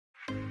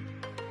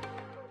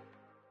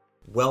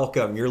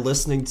Welcome. You're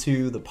listening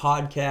to the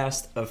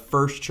podcast of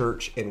First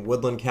Church in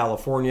Woodland,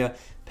 California,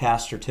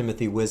 Pastor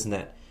Timothy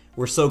Whiseant.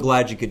 We're so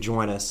glad you could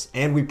join us,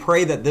 and we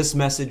pray that this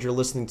message you're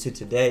listening to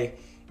today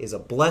is a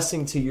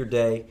blessing to your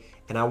day.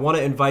 And I want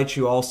to invite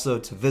you also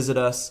to visit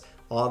us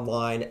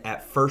online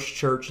at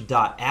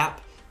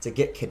firstchurch.app to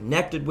get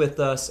connected with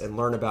us and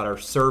learn about our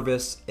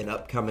service and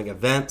upcoming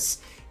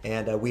events.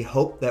 And we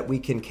hope that we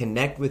can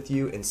connect with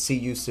you and see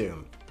you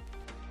soon.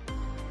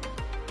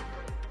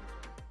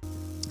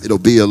 It'll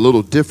be a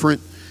little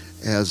different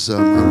as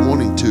I'm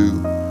wanting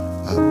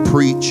to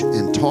preach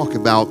and talk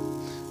about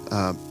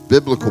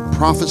biblical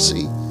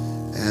prophecy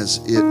as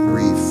it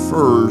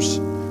refers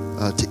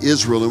to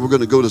Israel. And we're going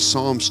to go to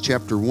Psalms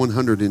chapter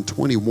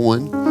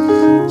 121.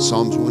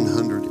 Psalms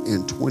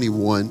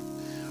 121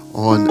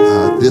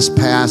 on this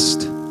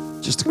past,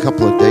 just a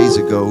couple of days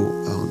ago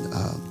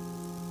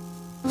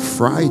on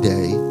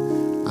Friday,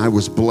 I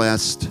was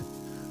blessed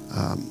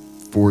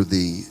for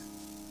the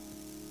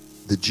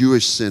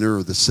Jewish Center,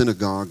 or the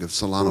Synagogue of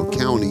Solano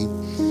County,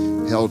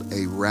 held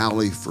a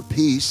rally for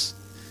peace.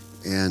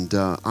 And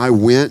I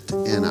went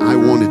and I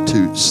wanted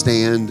to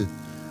stand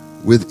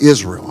with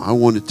Israel. I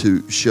wanted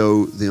to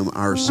show them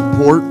our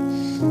support,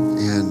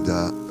 and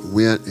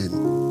went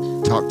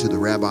and talked to the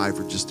rabbi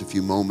for just a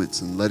few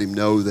moments and let him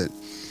know that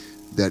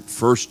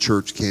First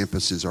Church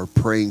campuses are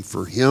praying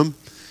for him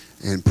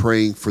and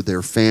praying for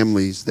their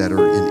families that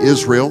are in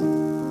Israel.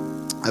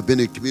 I've been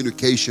in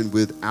communication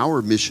with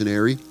our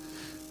missionary,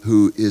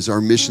 who is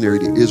our missionary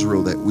to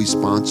Israel that we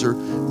sponsor.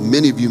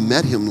 Many of you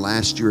met him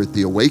last year at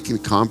the Awaken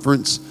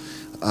Conference,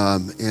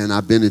 and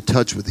I've been in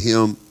touch with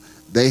him.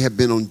 They have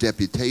been on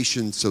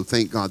deputation, so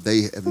thank God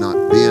they have not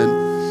been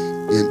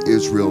in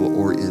Israel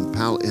or in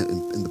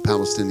the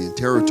Palestinian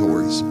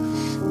territories.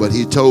 But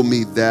he told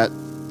me that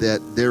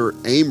their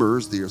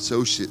aimers, their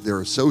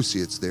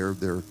associates there,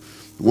 their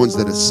ones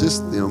that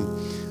assist them,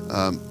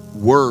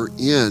 were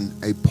in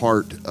a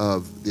part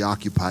of the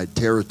occupied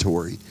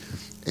territory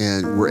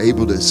and were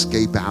able to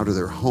escape out of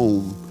their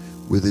home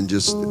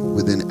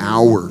within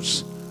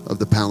hours of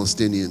the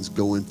Palestinians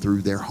going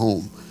through their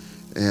home.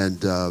 And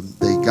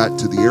they got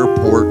to the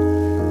airport,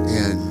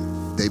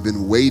 and they've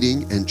been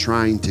waiting and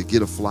trying to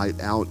get a flight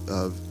out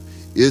of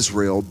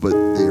Israel, but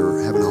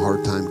they're having a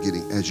hard time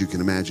getting, as you can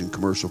imagine,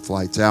 commercial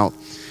flights out.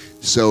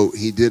 So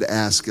he did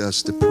ask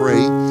us to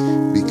pray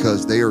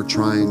because they are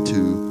trying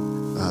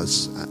to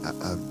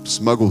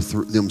smuggle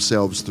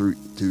themselves through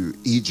to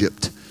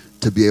Egypt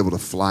to be able to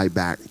fly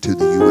back to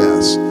the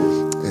U.S.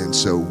 And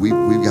so we've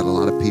got a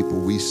lot of people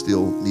we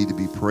still need to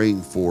be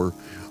praying for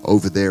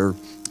over there.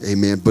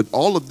 Amen. But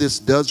all of this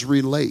does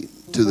relate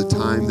to the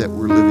time that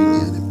we're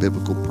living in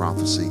biblical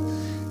prophecy.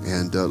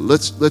 And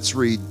let's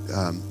read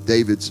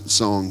David's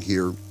song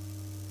here,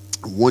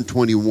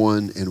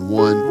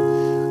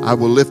 121:1. I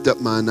will lift up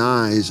mine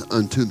eyes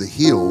unto the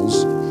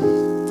hills,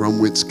 from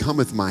whence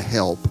cometh my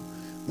help.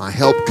 My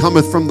help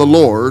cometh from the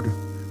Lord,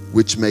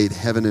 which made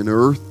heaven and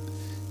earth.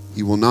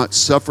 He will not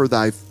suffer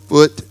thy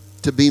foot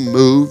to be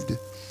moved.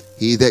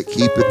 He that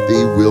keepeth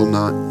thee will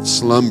not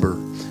slumber.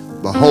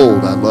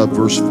 Behold, I love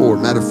verse 4.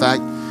 Matter of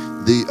fact,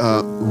 the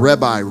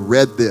rabbi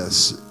read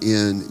this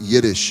in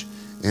Yiddish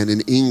and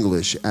in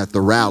English at the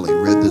rally,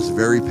 read this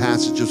very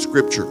passage of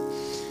Scripture.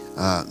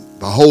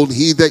 Behold,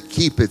 he that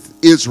keepeth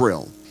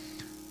Israel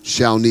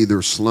shall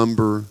neither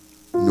slumber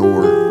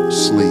nor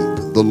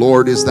sleep. The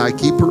Lord is thy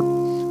keeper.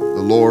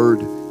 The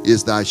Lord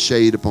is thy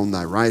shade upon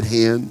thy right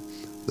hand.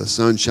 The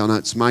sun shall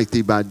not smite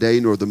thee by day,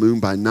 nor the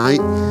moon by night.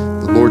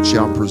 The Lord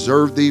shall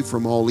preserve thee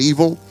from all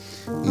evil.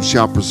 He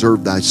shall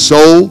preserve thy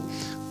soul.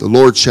 The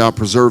Lord shall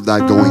preserve thy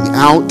going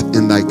out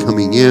and thy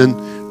coming in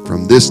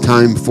from this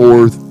time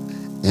forth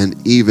and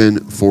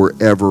even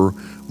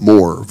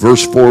forevermore.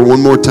 Verse 4,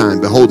 one more time.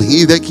 Behold,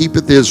 he that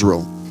keepeth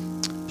Israel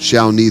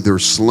shall neither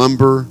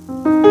slumber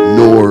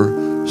nor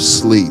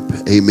sleep.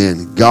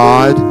 Amen.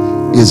 God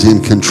is in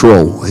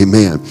control.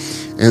 Amen.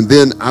 And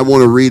then I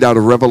want to read out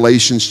of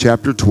Revelations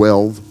chapter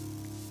 12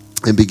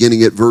 and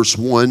beginning at verse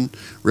 1,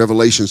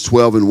 Revelations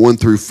 12 and 1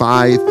 through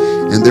 5.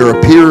 And there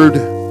appeared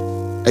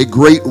a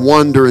great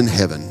wonder in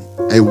heaven,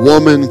 a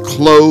woman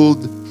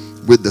clothed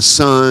with the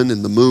sun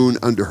and the moon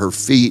under her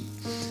feet,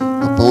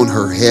 upon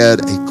her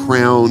head a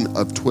crown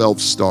of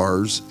 12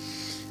 stars.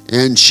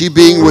 And she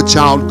being with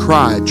child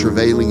cried,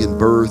 travailing in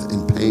birth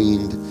and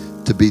pained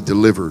to be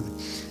delivered.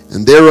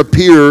 And there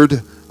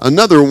appeared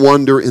another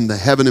wonder in the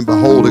heaven, and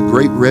behold, a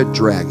great red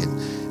dragon,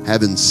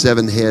 having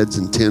 7 heads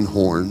and 10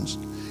 horns,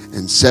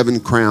 and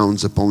 7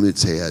 crowns upon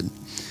its head.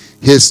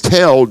 His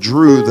tail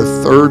drew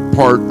the third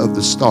part of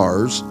the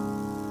stars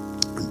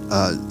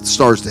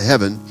to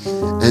heaven,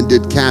 and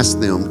did cast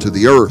them to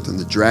the earth. And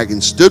the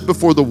dragon stood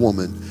before the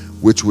woman,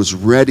 which was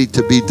ready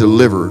to be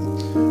delivered,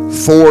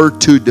 for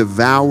to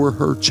devour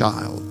her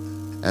child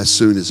as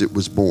soon as it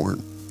was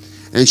born.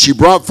 And she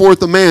brought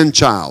forth a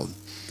man-child,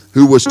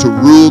 who was to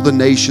rule the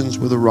nations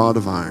with a rod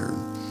of iron.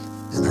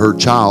 And her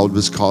child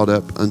was caught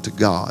up unto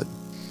God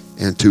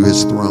and to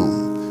his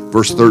throne.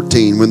 Verse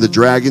 13, when the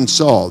dragon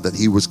saw that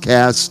he was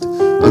cast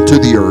unto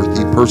the earth,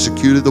 he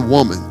persecuted the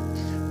woman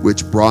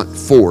which brought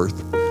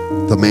forth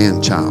the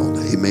man-child.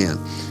 Amen.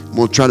 I'm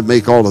going to try to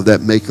make all of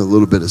that make a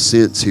little bit of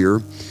sense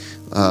here.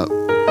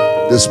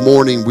 This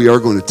morning we are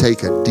going to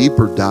take a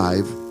deeper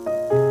dive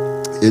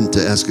into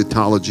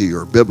eschatology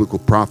or biblical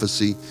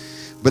prophecy.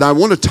 But I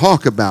want to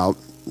talk about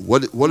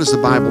what is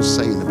the Bible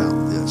saying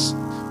about this?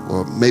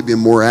 Or maybe a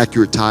more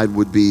accurate title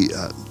would be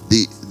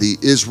the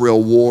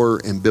Israel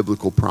war and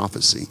biblical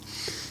prophecy.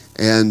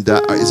 And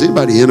is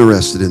anybody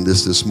interested in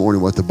this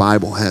morning, what the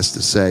Bible has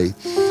to say?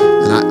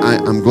 And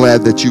I'm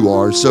glad that you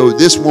are. So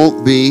this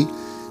won't be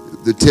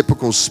the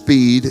typical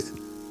speed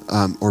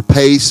or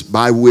pace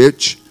by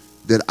which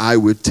that I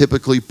would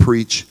typically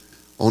preach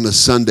on a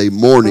Sunday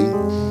morning.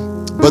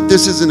 But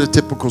this isn't a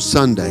typical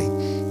Sunday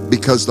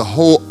because the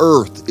whole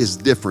earth is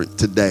different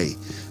today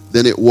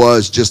than it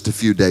was just a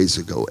few days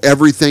ago.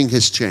 Everything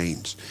has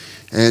changed.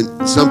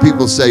 And some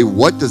people say,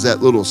 what does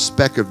that little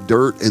speck of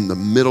dirt in the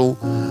middle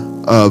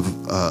of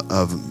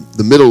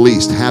the Middle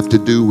East have to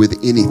do with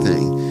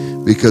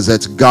anything? Because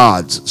that's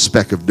God's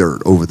speck of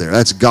dirt over there.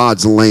 That's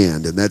God's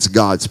land, and that's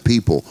God's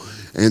people.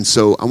 And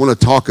so I want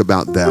to talk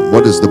about that.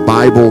 What does the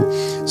Bible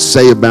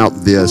say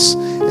about this?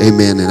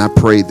 Amen. And I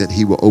pray that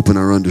he will open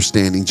our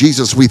understanding.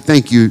 Jesus, we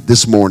thank you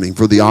this morning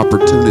for the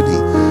opportunity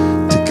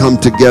to come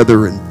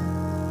together and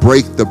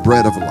break the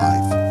bread of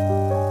life.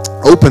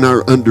 Open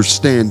our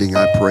understanding,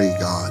 I pray,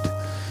 God.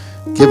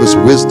 Give us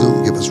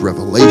wisdom, give us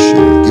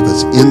revelation, give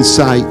us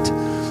insight,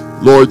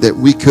 Lord, that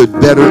we could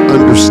better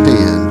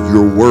understand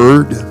your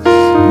word.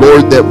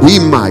 Lord, that we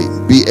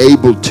might be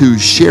able to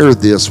share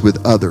this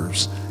with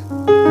others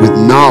with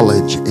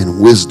knowledge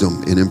and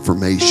wisdom and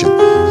information.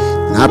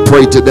 And I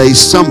pray today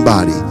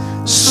somebody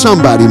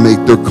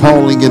make their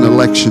calling and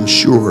election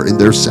sure in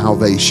their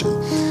salvation.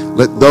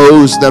 Let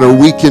those that are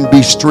weakened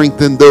be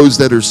strengthened, those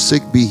that are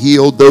sick be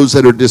healed, those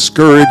that are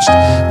discouraged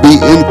be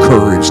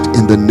encouraged.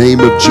 In the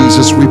name of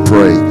Jesus we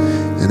pray.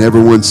 And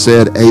everyone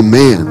said,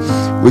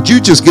 amen. Would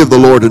you just give the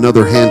Lord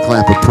another hand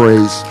clap of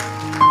praise?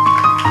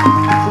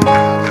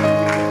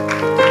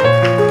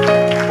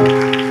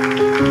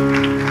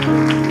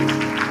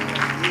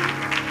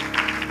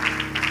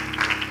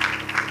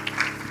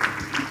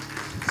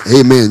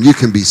 Amen. You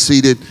can be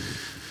seated.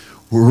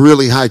 We're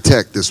really high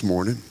tech this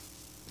morning.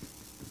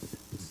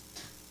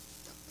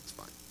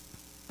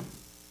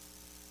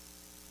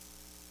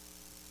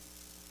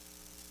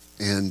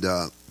 And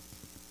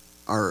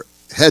our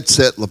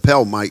headset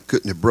lapel mic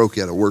couldn't have broke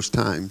at a worse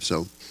time,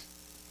 so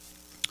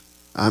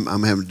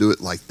I'm having to do it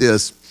like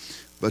this.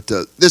 But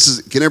this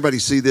is, can everybody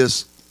see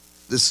this?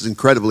 This is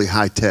incredibly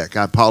high tech.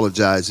 I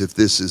apologize if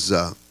this is,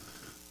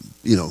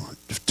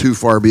 too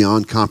far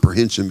beyond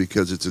comprehension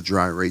because it's a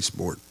dry erase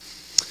board.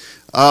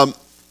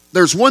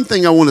 There's one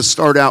thing I want to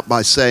start out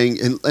by saying,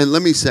 and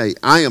let me say,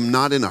 I am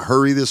not in a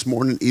hurry this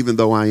morning, even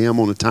though I am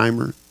on a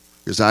timer,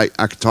 because I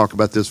could talk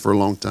about this for a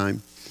long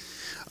time.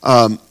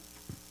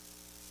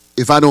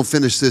 If I don't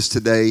finish this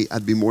today,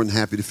 I'd be more than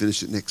happy to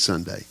finish it next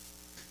Sunday,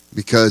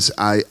 because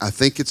I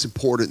think it's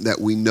important that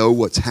we know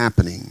what's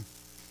happening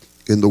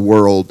in the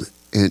world.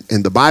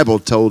 And the Bible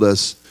told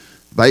us,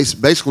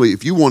 basically,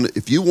 if you want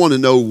to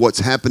know what's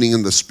happening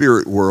in the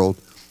spirit world,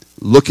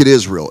 look at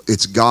Israel.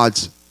 It's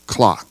God's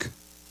clock.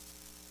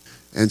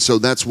 And so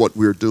that's what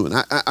we're doing.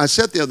 I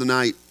said the other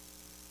night,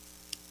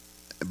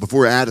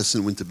 before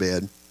Addison went to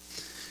bed,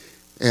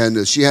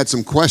 and she had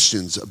some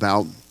questions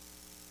about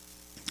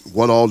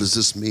what all does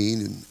this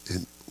mean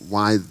and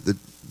why the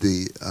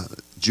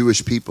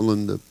Jewish people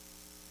and the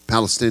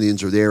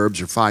Palestinians or the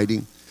Arabs are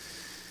fighting.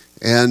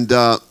 And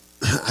I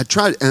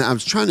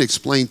was trying to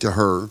explain to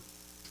her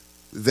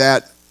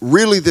that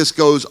really this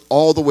goes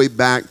all the way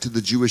back to the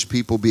Jewish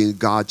people being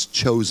God's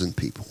chosen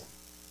people.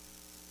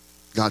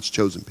 God's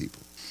chosen people.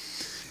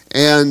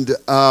 And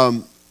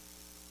the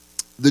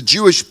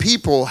Jewish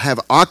people have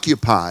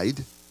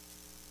occupied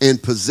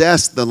and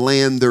possessed the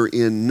land they're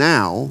in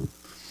now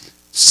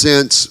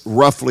since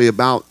roughly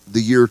about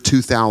the year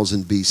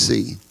 2000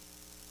 BC.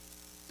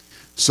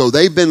 So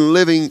they've been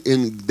living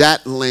in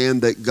that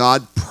land that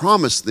God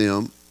promised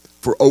them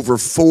for over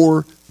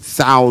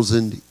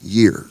 4,000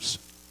 years.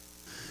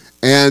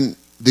 And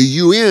the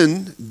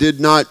UN did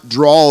not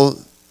draw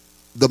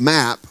the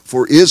map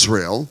for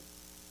Israel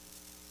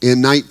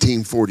in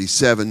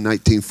 1947,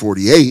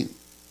 1948,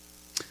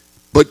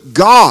 but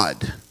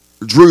God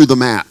drew the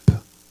map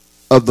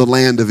of the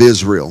land of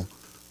Israel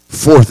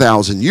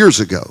 4,000 years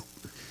ago.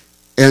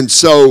 And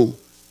so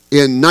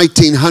in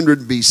 1900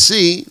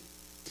 BC,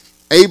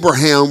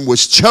 Abraham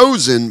was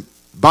chosen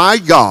by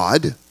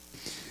God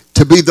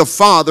to be the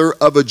father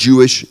of a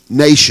Jewish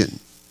nation.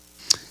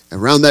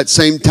 Around that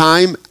same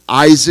time,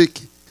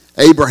 Isaac,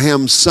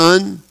 Abraham's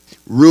son,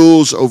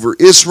 rules over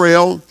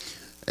Israel.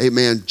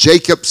 Amen.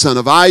 Jacob, son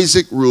of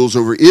Isaac, rules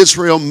over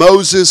Israel.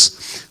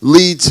 Moses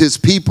leads his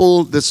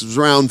people. This is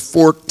around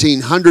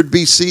 1400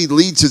 BC,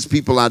 leads his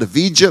people out of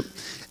Egypt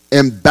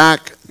and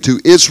back to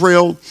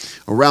Israel.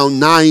 Around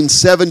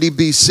 970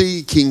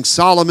 BC, King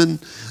Solomon,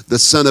 the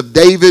son of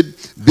David,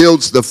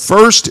 builds the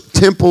first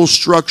temple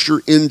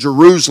structure in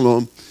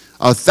Jerusalem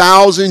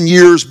 1,000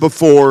 years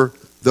before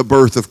the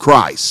birth of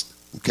Christ.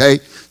 Okay?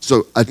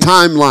 So a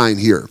timeline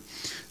here.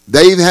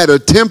 They've had a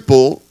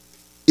temple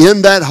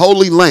in that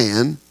holy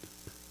land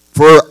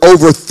for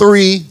over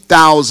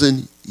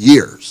 3,000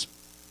 years.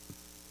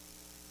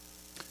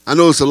 I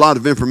know it's a lot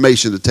of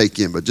information to take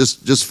in, but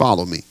just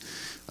follow me.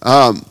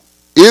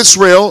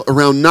 Israel,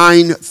 around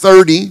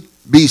 930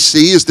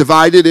 BC, is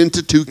divided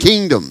into two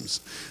kingdoms.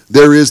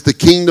 There is the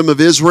kingdom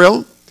of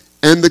Israel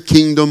and the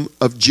kingdom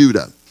of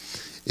Judah.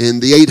 In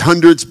the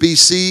 800s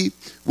BC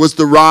was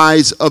the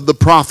rise of the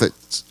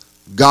prophets,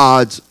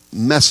 God's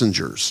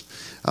messengers.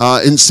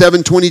 In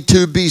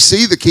 722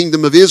 BC, the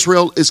kingdom of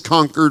Israel is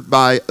conquered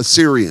by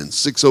Assyrians.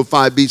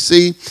 605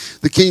 BC,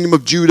 the kingdom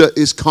of Judah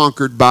is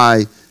conquered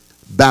by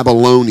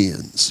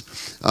Babylonians.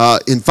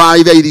 In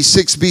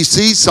 586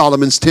 BC,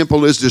 Solomon's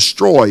temple is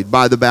destroyed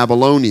by the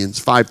Babylonians.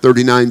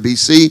 539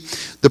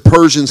 BC, the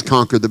Persians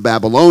conquer the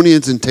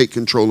Babylonians and take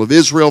control of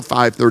Israel.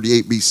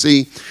 538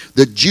 BC,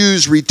 the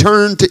Jews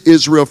return to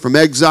Israel from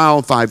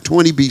exile.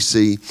 520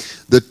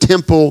 BC, the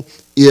temple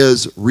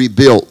is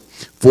rebuilt.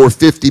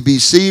 450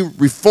 BC,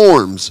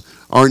 reforms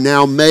are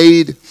now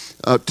made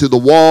to the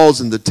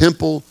walls and the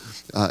temple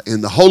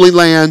in the Holy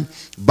Land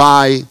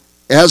by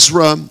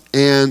Ezra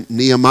and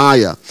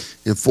Nehemiah.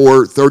 In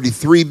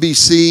 433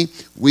 BC,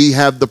 we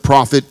have the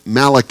prophet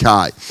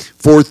Malachi.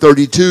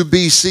 432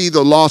 BC,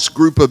 the lost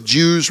group of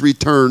Jews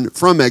return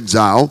from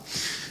exile.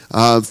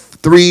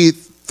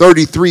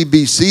 333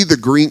 BC, the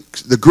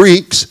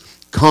Greeks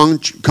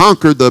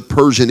conquer the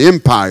Persian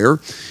Empire.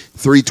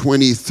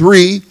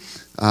 323,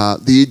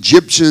 the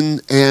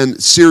Egyptian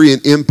and Syrian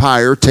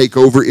Empire take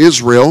over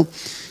Israel.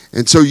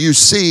 And so you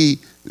see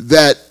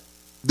that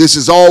this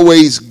has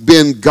always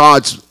been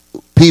God's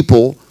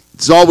people.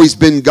 It's always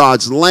been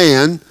God's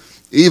land,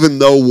 even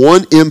though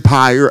one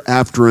empire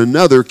after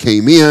another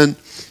came in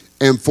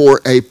and for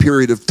a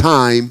period of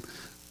time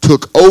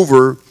took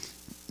over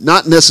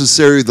not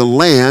necessarily the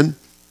land,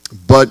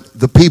 but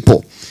the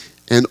people.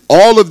 And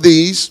all of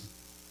these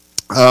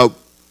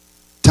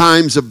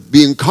times of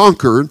being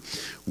conquered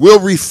will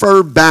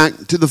refer back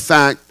to the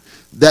fact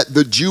that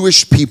the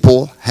Jewish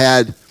people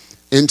had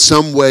in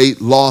some way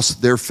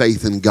lost their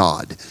faith in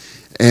God.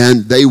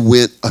 And they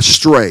went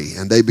astray,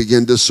 and they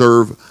began to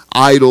serve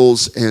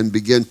idols and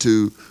began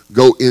to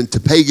go into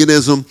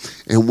paganism.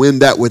 And when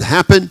that would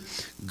happen,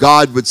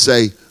 God would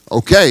say,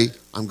 okay,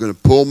 I'm going to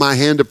pull my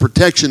hand of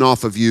protection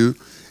off of you,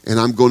 and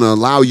I'm going to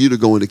allow you to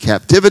go into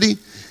captivity,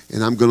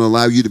 and I'm going to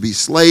allow you to be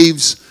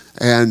slaves,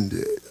 and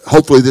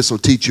hopefully this will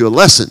teach you a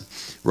lesson,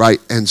 right?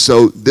 And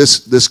so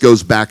this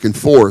goes back and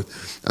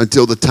forth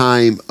until the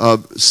time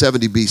of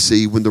 70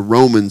 BC when the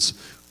Romans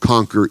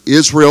conquer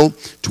Israel.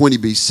 20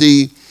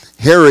 BC,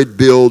 Herod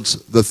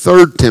builds the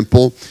third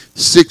temple.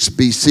 6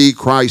 BC,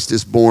 Christ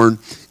is born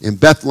in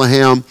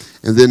Bethlehem.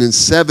 And then in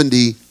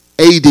 70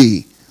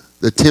 AD,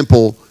 the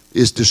temple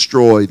is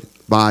destroyed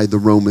by the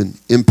Roman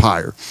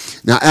Empire.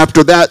 Now,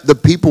 after that, the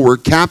people were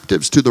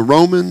captives to the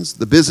Romans,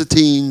 the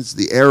Byzantines,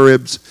 the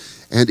Arabs,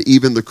 and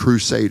even the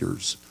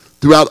Crusaders.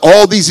 Throughout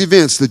all these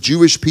events, the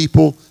Jewish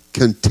people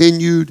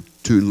continued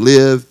to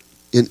live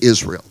in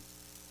Israel.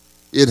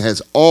 It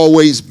has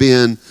always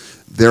been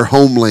their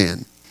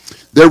homeland.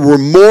 There were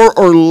more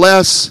or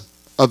less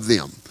of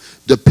them,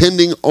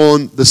 depending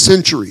on the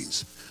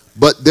centuries.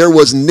 But there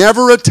was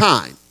never a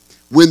time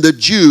when the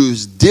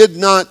Jews did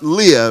not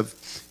live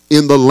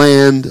in the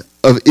land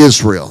of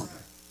Israel.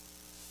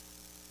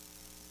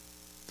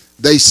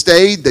 They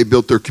stayed, they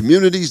built their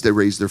communities, they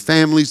raised their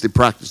families, they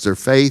practiced their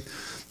faith.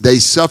 They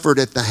suffered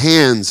at the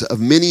hands of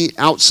many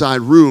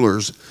outside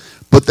rulers,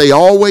 but they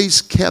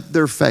always kept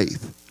their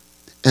faith.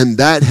 And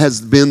that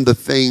has been the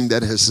thing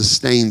that has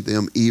sustained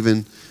them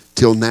even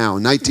till now.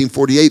 In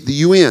 1948, the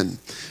UN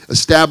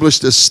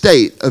established a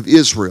state of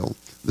Israel,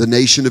 the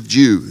nation of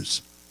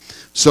Jews.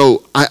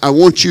 So I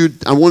want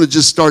to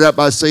just start out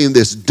by saying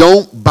this.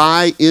 Don't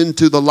buy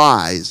into the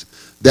lies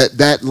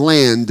that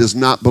land does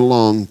not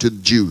belong to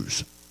the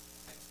Jews.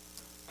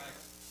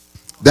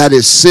 That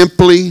is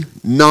simply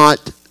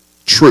not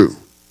true.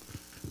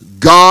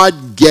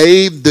 God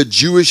gave the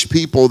Jewish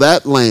people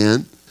that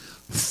land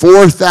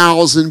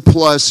 4,000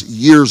 plus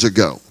years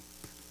ago.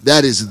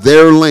 That is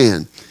their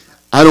land.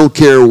 I don't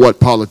care what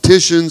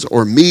politicians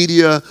or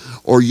media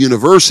or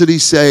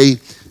universities say,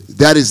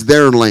 that is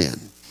their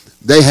land.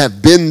 They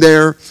have been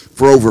there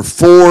for over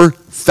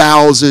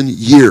 4,000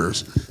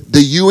 years.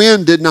 The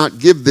UN did not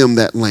give them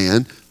that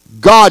land.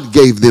 God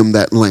gave them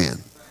that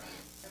land.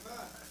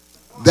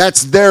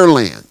 That's their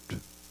land.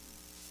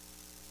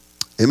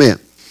 Amen.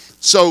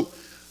 So,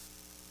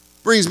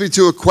 brings me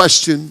to a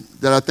question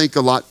that I think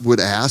a lot would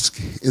ask,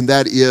 and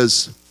that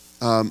is,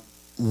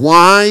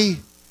 why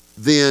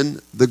then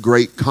the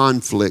great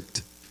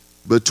conflict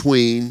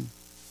between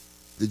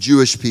the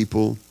Jewish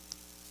people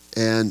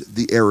and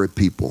the Arab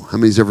people? How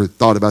many's ever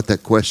thought about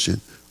that question?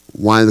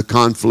 Why the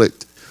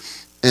conflict?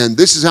 And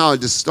this is how I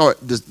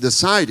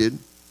decided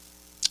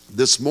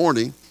this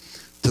morning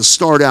to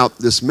start out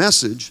this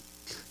message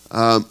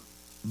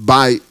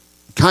by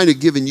kind of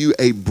giving you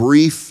a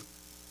brief,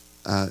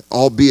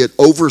 albeit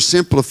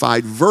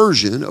oversimplified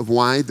version of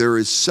why there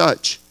is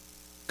such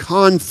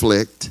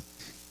conflict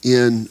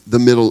in the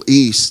Middle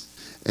East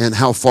and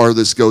how far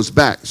this goes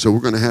back. So we're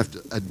going to have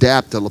to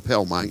adapt a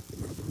lapel mic.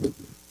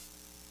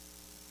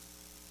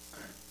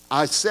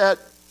 I sat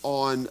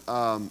on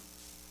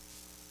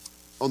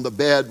the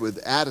bed with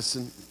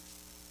Addison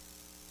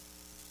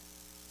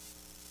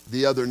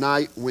the other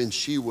night when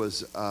she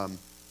was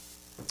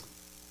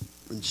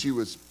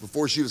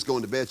before she was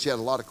going to bed. She had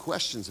a lot of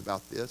questions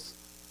about this,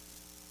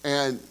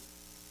 and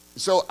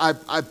so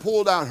I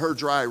pulled out her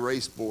dry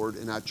erase board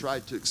and I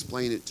tried to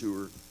explain it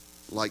to her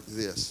like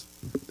this.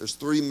 There's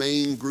three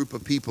main group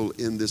of people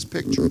in this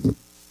picture, and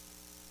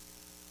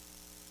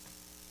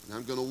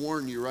I'm going to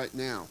warn you right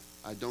now,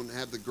 I don't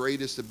have the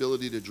greatest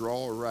ability to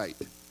draw or write.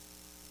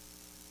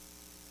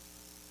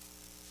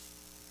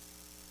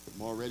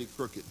 I'm already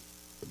crooked.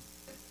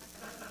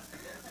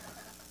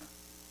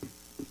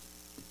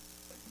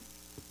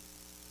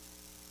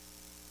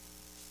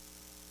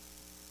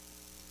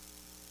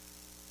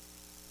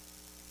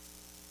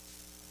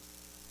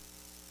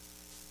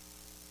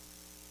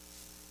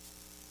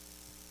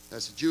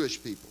 That's the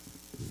Jewish people.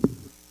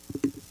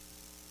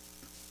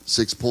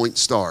 6-point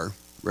star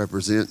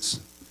represents,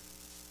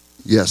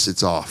 yes,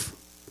 it's off.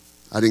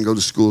 I didn't go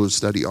to school to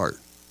study art.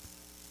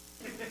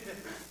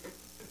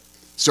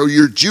 So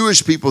your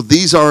Jewish people,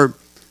 these are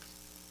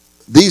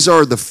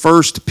the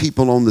first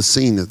people on the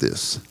scene of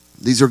this.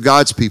 These are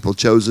God's people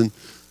chosen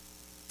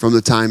from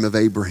the time of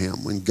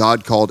Abraham, when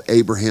God called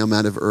Abraham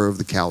out of Ur of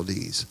the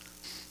Chaldees.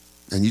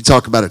 And you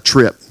talk about a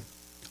trip.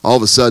 All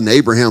of a sudden,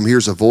 Abraham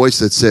hears a voice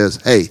that says,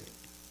 hey,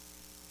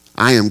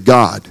 I am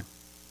God.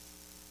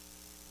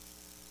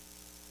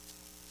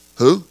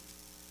 Who?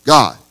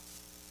 God.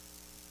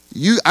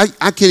 I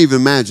can't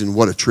even imagine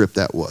what a trip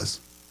that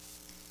was.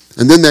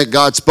 And then that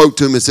God spoke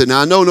to him and said,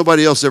 now I know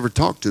nobody else ever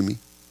talked to me,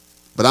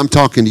 but I'm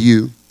talking to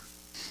you.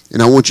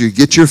 And I want you to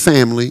get your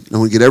family, and I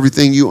want to get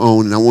everything you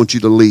own, and I want you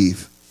to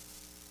leave.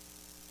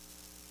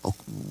 Oh,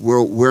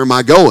 where am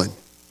I going?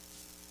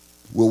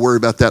 We'll worry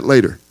about that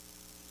later.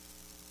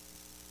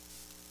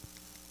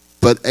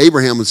 But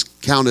Abraham was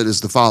counted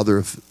as the father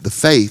of the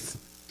faith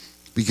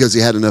because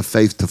he had enough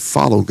faith to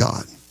follow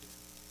God.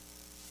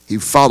 He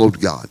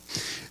followed God.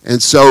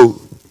 And so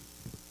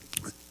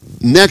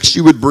next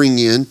you would bring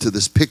into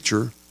this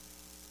picture,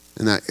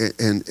 and I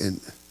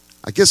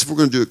guess if we're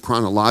going to do it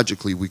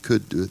chronologically, we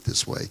could do it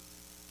this way.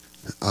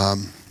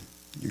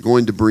 You're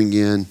going to bring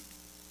in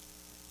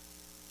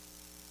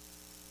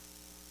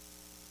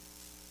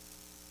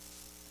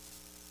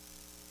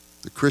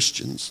the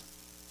Christians.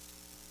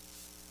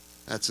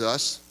 That's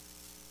us.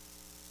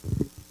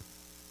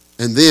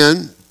 And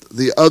then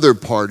the other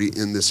party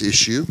in this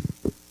issue,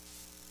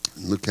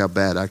 and look how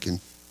bad I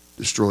can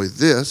destroy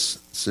this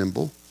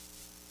symbol,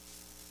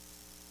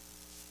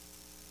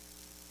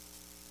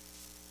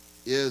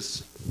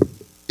 is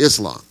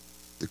Islam,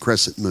 the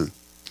crescent moon.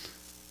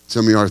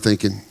 Some of you are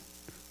thinking,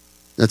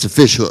 that's a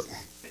fish hook.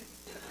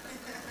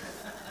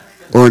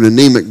 Or an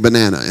anemic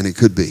banana, and it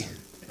could be.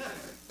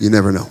 You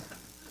never know.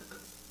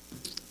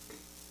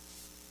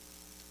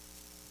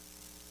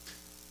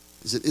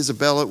 Is it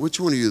Isabella? Which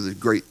one of you the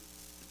great?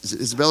 Is it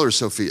Isabella or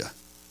Sophia?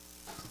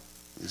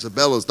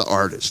 Isabella's the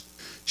artist.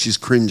 She's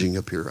cringing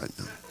up here right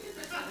now.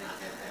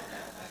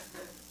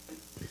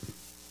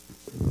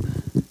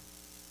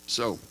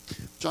 So,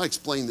 I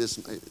explained this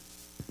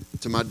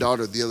to my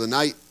daughter the other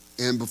night,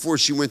 and before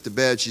she went to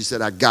bed, she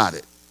said, I got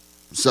it.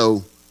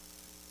 So,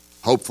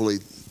 hopefully,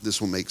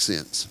 this will make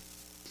sense.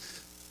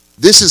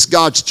 This is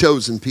God's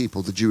chosen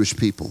people, the Jewish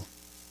people.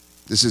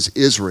 This is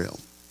Israel.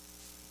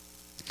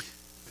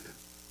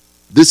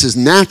 This is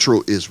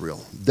natural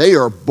Israel. They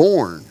are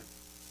born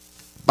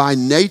by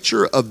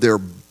nature of their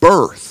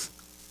birth.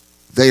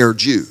 They are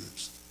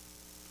Jews.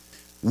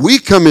 We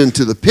come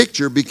into the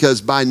picture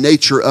because by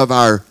nature of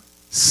our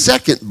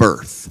second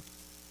birth,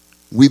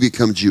 we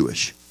become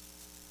Jewish.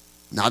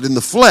 Not in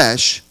the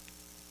flesh,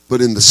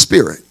 but in the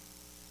spirit.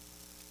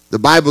 The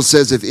Bible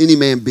says if any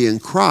man be in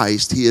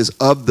Christ, he is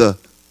of the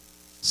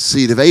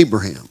seed of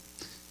Abraham.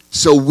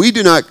 So we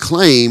do not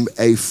claim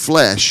a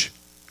flesh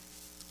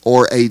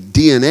or a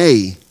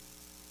DNA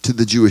to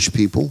the Jewish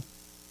people.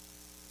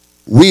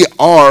 We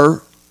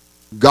are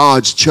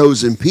God's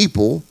chosen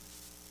people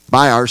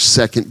by our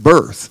second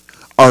birth.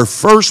 Our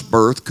first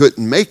birth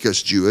couldn't make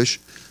us Jewish,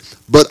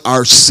 but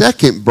our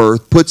second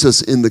birth puts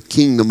us in the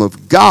kingdom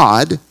of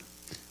God,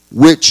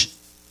 which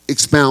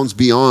expounds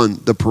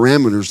beyond the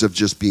parameters of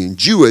just being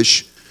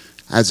Jewish,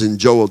 as in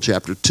Joel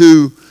chapter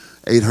 2,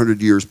 800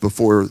 years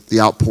before the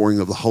outpouring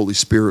of the Holy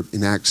Spirit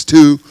in Acts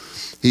 2.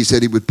 He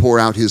said he would pour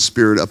out his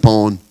Spirit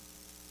upon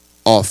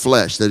all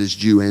flesh, that is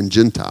Jew and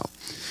Gentile.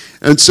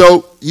 And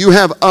so you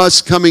have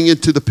us coming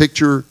into the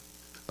picture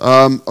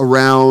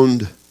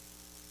around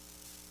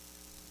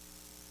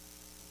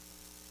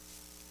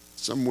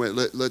somewhere,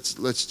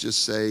 let's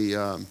just say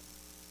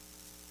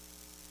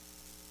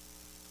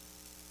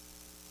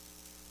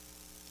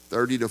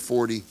 30 to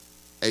 40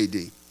 AD.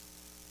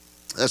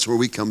 That's where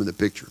we come in the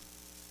picture.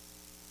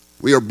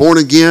 We are born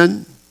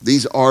again.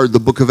 These are the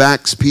book of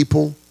Acts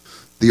people,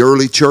 the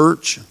early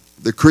church,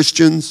 the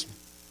Christians.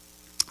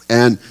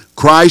 And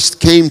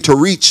Christ came to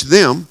reach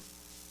them.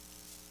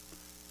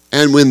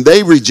 And when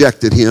they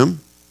rejected him,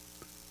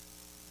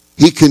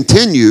 he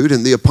continued,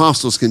 and the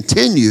apostles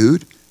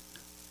continued,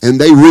 and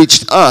they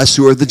reached us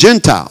who are the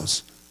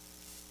Gentiles.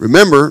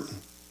 Remember,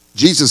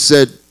 Jesus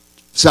said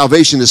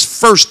salvation is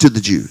first to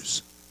the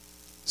Jews.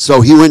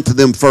 So he went to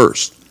them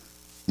first.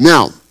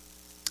 Now,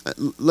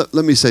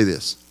 let me say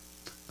this.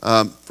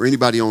 For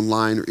anybody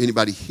online or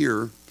anybody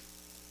here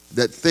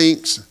that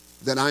thinks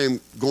that I am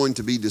going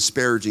to be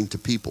disparaging to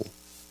people,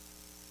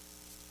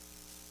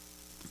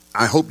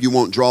 I hope you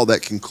won't draw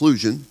that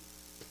conclusion.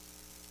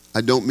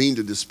 I don't mean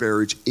to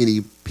disparage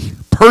any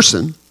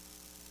person,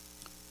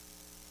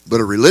 but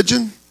a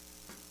religion?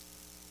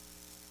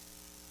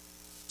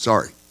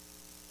 Sorry.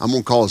 I'm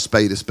going to call a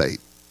spade a spade.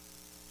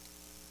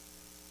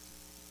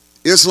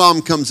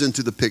 Islam comes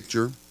into the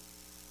picture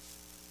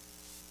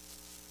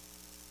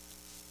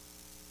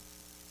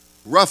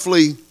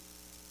roughly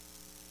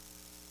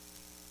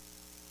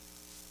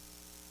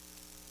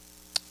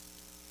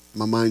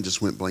my mind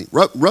just went blank.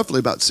 Roughly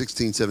about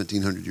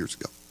 1700 years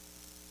ago.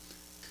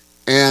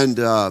 And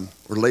or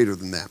later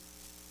than that.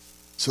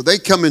 So they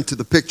come into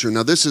the picture.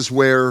 Now this is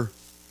where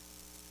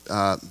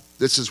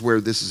this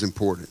is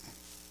important.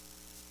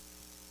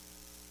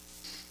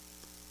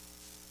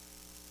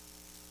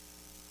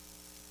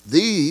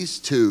 These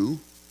two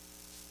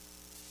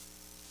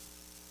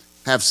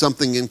have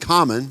something in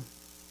common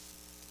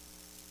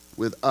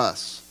with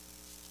us.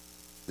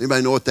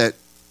 Anybody know what that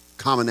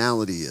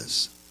commonality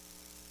is?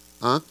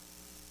 Huh?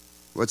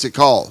 What's it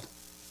called?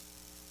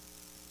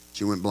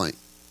 She went blank.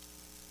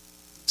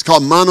 It's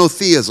called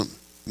monotheism.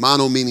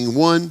 Mono meaning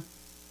one,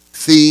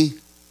 the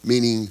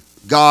meaning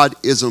God,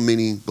 ism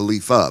meaning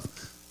belief of.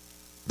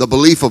 The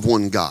belief of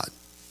one God.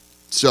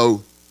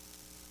 So,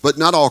 but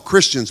not all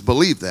Christians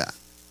believe that.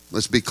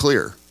 Let's be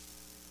clear.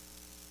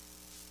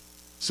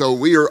 So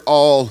we are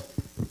all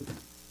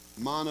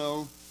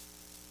mono.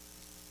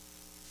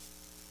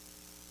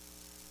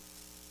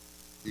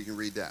 You can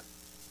read that.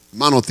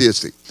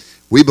 Monotheistic.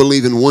 We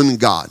believe in one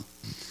God.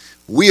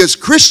 We as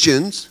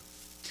Christians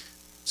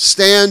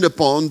stand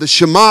upon the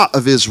Shema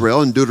of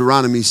Israel in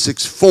Deuteronomy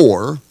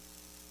 6:4.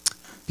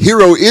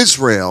 Hear, O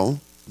Israel,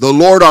 the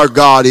Lord our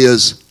God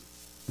is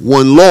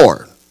one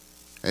Lord.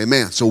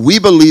 Amen. So we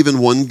believe in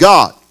one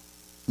God.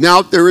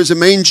 Now, there is a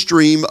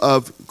mainstream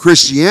of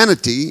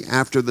Christianity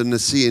after the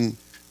Nicene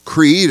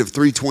Creed of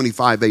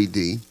 325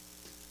 AD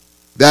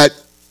that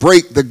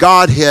break the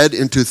Godhead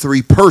into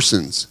three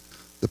persons.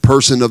 The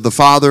person of the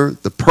Father,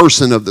 the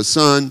person of the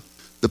Son,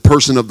 the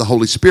person of the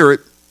Holy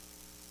Spirit.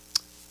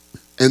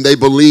 And they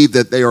believe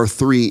that they are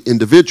three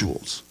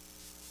individuals.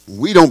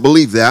 We don't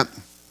believe that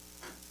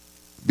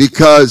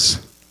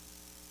because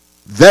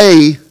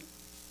they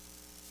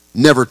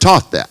never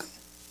taught that.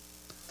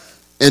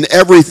 And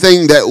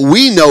everything that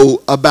we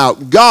know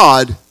about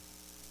God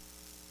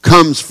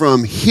comes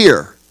from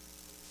here.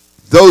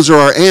 Those are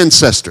our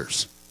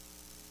ancestors,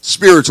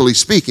 spiritually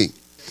speaking.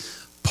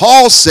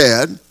 Paul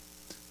said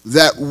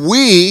that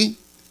we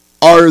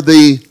are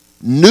the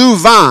new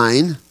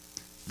vine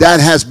that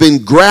has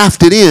been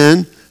grafted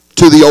in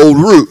to the old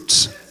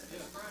roots.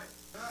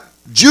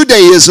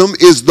 Judaism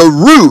is the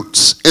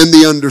roots and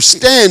the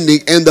understanding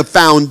and the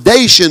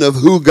foundation of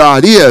who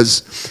God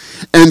is.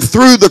 And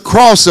through the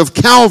cross of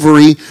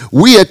Calvary,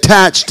 we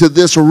attach to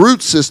this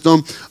root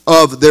system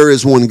of there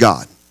is one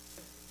God.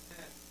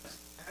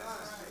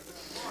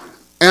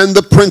 And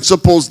the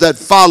principles that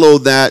follow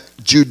that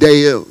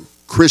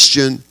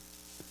Judeo-Christian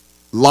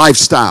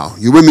lifestyle.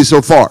 You with me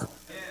so far?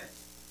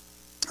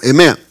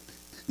 Amen.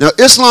 Now,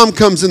 Islam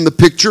comes in the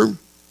picture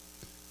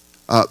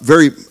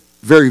very,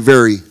 very,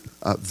 very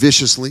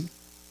viciously.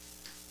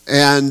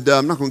 And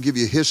I'm not going to give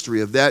you a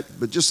history of that,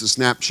 but just a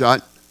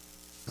snapshot.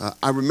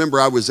 I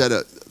remember I was at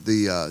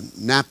the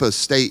Napa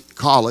State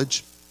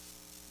College,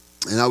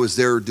 and I was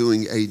there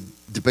doing a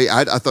debate.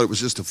 I thought it was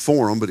just a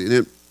forum, but it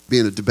ended up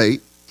being a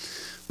debate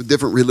with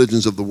different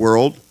religions of the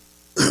world.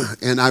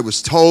 And I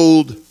was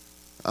told,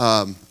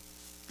 I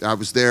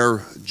was there,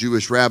 a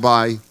Jewish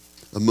rabbi,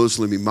 a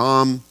Muslim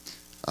imam.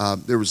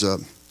 There was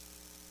an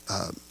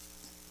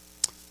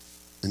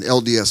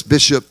LDS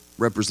bishop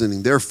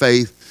representing their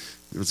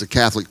faith. There was a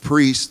Catholic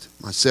priest,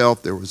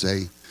 myself. There was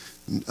a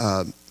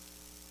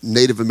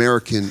Native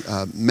American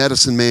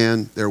medicine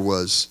man. There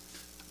was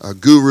a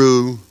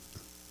guru,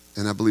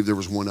 and I believe there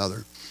was one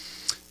other.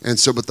 And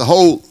so, but the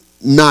whole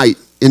night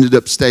ended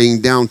up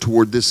staying down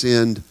toward this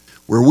end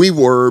where we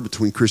were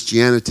between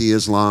Christianity,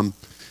 Islam,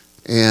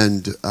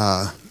 and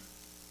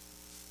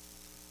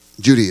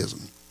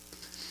Judaism.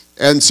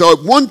 And so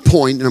at one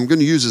point, and I'm going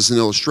to use this as an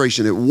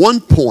illustration, at one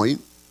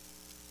point,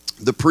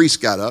 the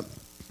priest got up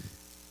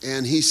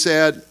and he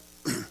said,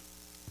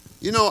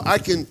 you know, I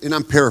can, and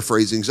I'm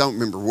paraphrasing because I don't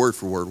remember word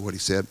for word what he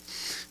said.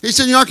 He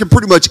said, you know, I can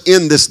pretty much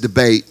end this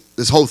debate,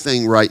 this whole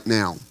thing right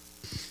now.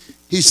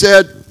 He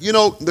said, you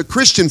know, the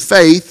Christian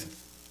faith,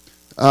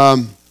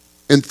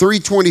 in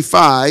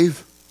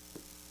 325,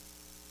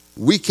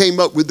 we came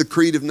up with the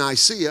Creed of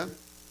Nicaea,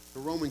 the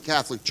Roman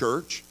Catholic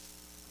Church,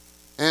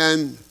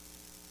 and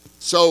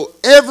So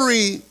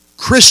every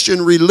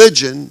Christian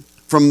religion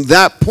from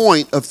that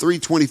point of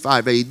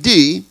 325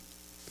 AD,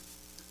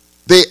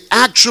 they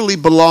actually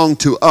belong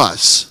to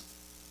us.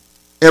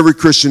 Every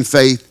Christian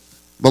faith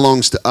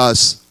belongs to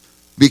us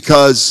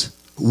because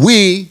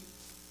we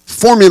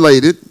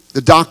formulated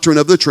the doctrine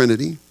of the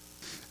Trinity.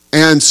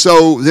 And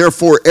so,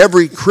 therefore,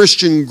 every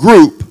Christian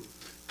group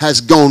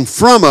has gone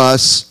from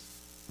us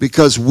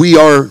because we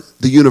are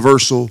the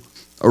universal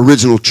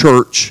original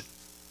church.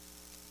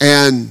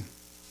 And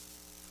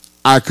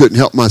I couldn't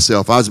help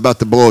myself. I was about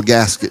to blow a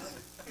gasket.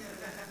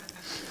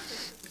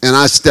 And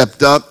I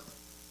stepped up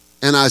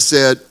and I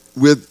said,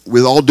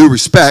 with all due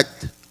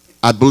respect,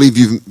 I believe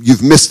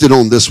you've missed it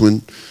on this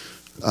one,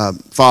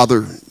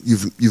 Father.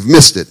 You've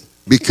missed it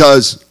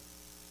because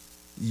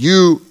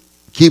you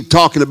keep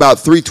talking about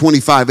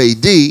 325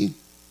 AD, the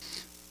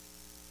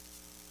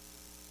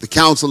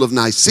Council of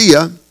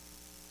Nicaea,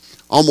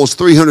 almost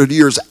 300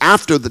 years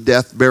after the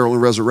death, burial,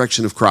 and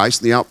resurrection of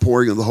Christ, and the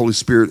outpouring of the Holy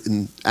Spirit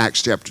in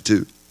Acts chapter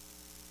 2.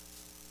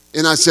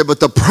 And I said, but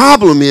the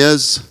problem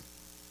is,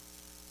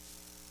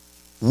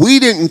 we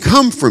didn't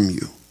come from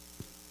you.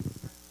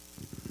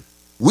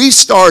 We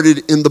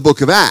started in the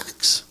book of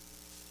Acts.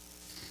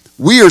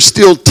 We are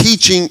still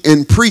teaching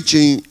and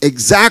preaching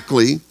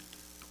exactly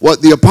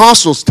what the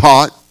apostles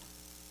taught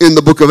in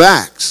the book of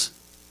Acts.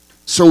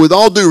 So with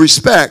all due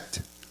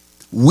respect,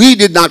 we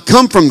did not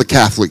come from the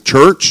Catholic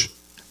Church.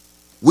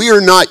 We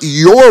are not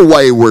your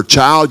wayward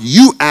child.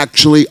 You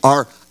actually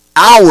are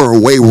our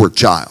wayward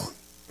child.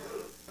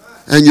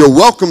 And you're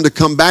welcome to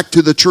come back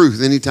to the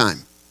truth anytime.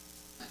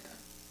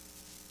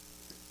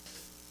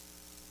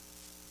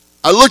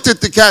 I looked at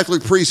the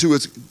Catholic priest who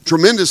was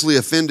tremendously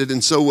offended,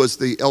 and so was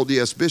the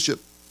LDS bishop.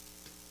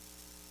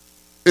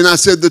 And I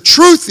said, the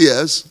truth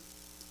is,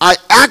 I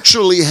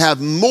actually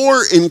have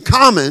more in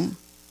common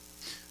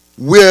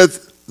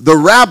with the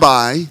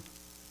rabbi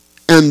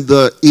and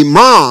the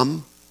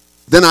imam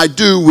than I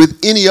do with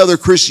any other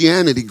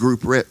Christianity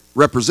group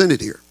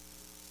represented here.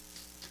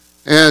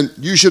 And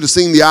you should have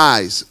seen the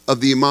eyes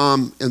of the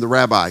imam and the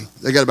rabbi.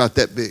 They got about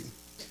that big.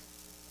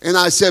 And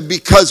I said,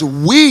 because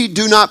we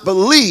do not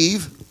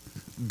believe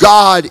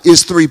God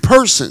is three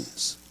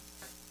persons.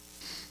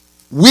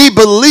 We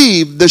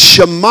believe the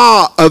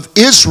Shema of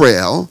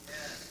Israel.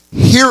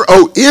 Hear,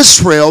 O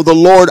Israel, the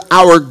Lord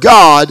our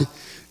God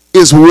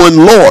is one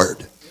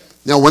Lord.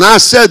 Now, when I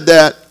said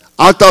that,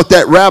 I thought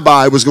that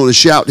rabbi was going to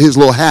shout his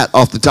little hat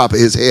off the top of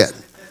his head.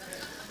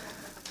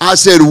 I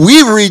said,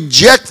 we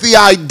reject the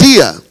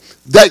idea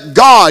that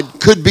God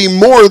could be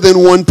more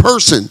than one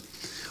person.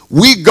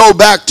 We go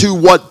back to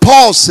what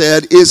Paul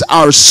said is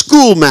our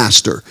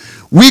schoolmaster.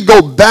 We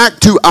go back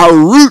to our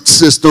root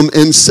system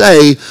and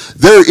say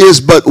there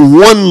is but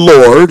one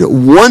Lord,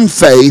 one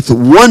faith,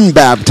 one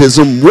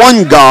baptism,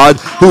 one God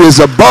who is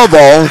above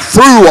all,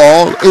 through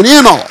all, and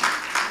in all.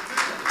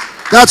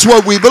 That's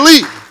what we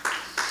believe.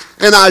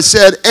 And I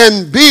said,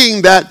 and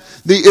being that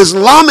the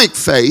Islamic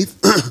faith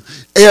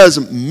is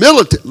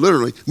militant,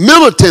 literally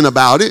militant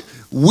about it,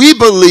 we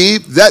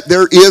believe that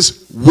there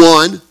is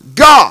one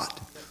God.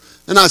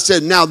 And I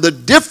said, now the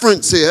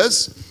difference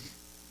is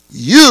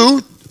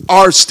you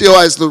are still,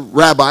 as the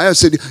rabbi, I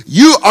said,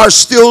 you are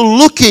still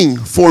looking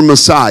for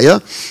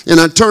Messiah. And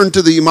I turned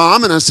to the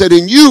imam and I said,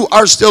 and you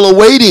are still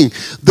awaiting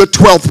the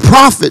 12th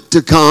prophet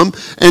to come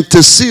and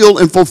to seal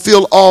and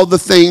fulfill all the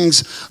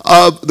things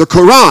of the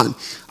Quran.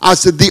 I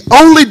said, the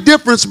only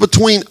difference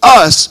between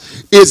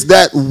us is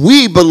that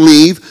we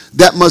believe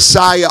that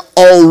Messiah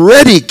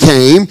already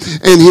came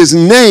and his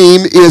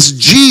name is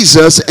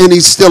Jesus and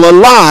he's still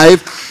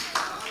alive.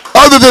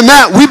 Other than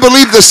that, we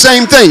believe the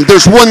same thing.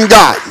 There's one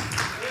God.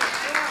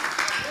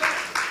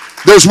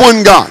 There's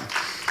one God.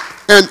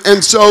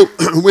 And so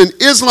when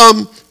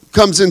Islam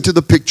comes into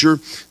the picture,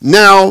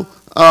 now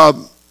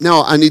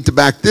I need to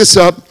back this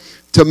up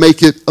to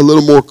make it a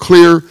little more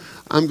clear.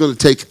 I'm going to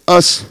take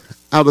us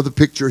out of the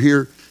picture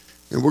here,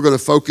 and we're going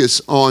to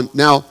focus on,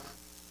 now,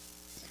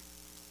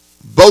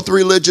 both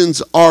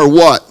religions are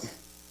what?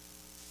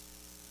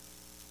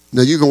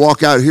 Now, you can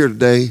walk out here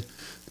today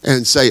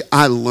and say,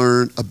 I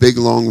learned a big,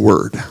 long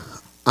word.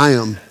 I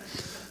am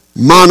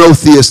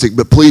monotheistic,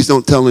 but please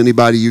don't tell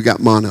anybody you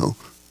got mono.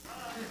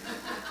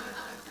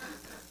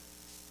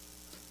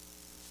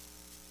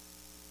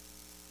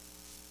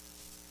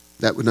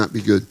 That would not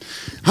be good.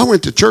 I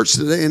went to church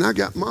today and I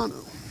got mono.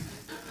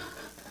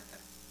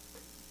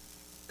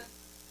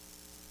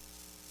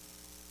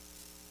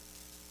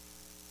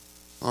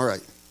 All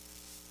right.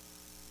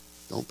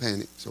 Don't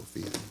panic,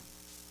 Sophia.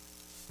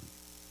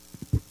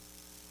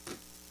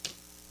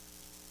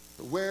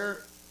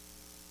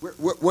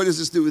 What does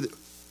this do with it?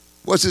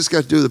 What's this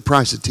got to do with the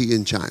price of tea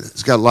in China?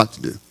 It's got a lot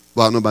to do.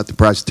 Well, I don't know about the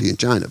price of tea in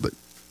China, but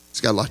it's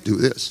got a lot to do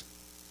with this.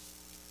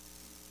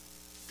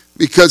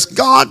 Because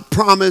God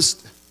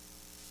promised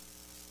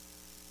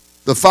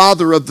the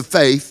father of the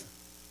faith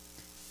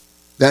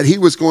that he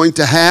was going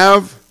to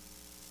have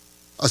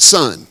a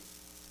son.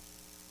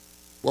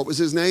 What was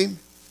his name?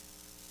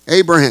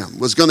 Abraham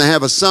was going to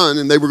have a son,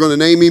 and they were going to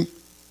name him.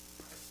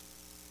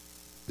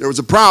 There was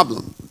a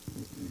problem.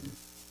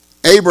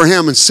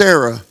 Abraham and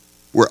Sarah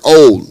were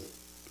old.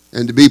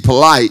 And to be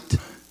polite,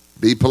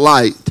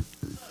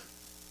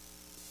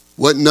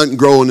 wasn't nothing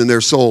growing in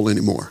their soul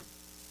anymore.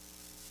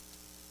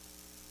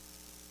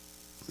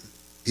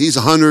 He's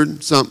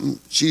 100 something.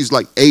 She's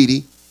like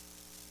 80.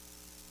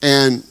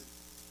 And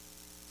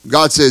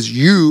God says,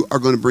 you are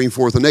going to bring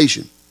forth a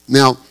nation.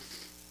 Now,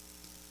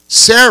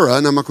 Sarah,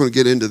 and I'm not going to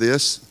get into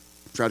this,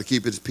 try to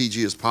keep it as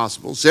PG as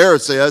possible. Sarah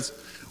says,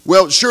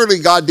 well, surely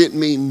God didn't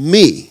mean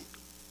me.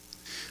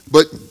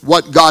 But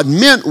what God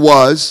meant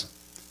was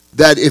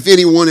that if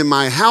anyone in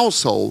my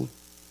household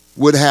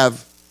would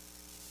have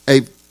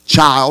a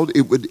child,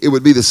 it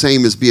would be the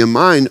same as being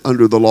mine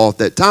under the law at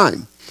that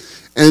time.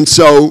 And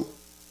so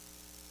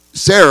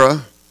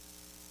Sarah,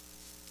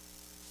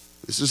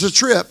 this is a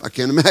trip. I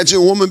can't imagine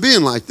a woman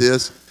being like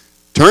this.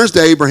 Turns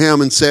to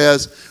Abraham and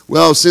says,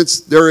 well,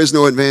 since there is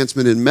no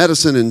advancement in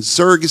medicine and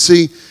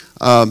surrogacy,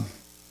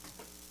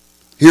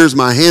 here's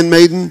my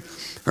handmaiden.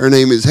 Her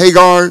name is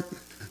Hagar.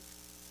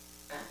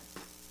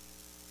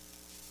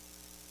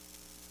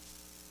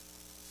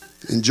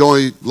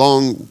 Enjoy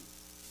long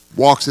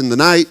walks in the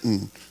night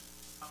and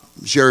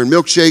sharing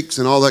milkshakes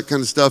and all that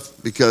kind of stuff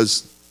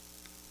because...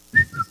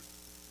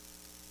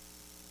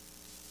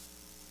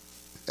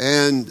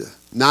 And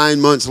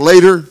 9 months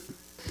later,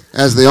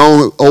 as the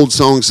old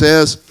song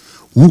says,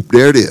 whoop,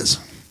 there it is.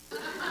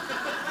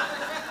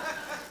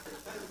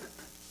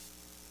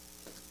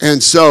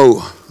 And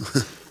so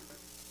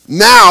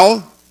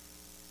now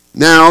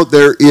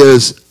there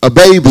is a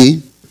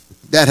baby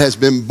that has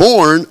been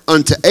born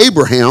unto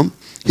Abraham,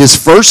 his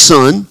first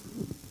son,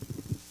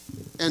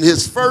 and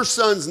his first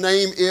son's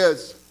name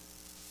is,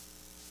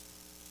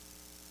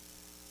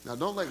 now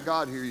don't let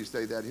God hear you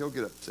say that, he'll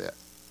get upset.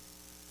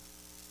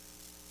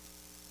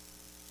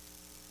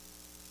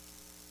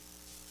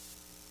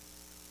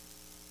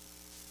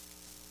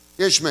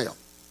 Ishmael.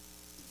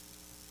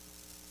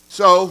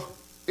 So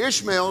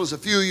Ishmael is a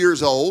few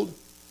years old,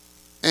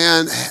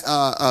 and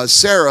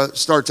Sarah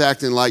starts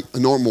acting like a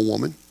normal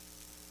woman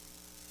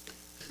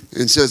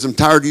and says, I'm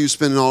tired of you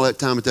spending all that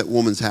time at that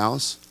woman's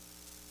house.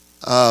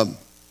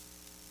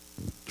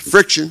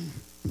 Friction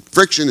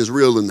is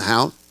real in the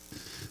house.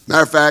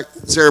 Matter of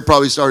fact, Sarah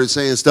probably started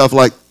saying stuff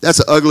like, that's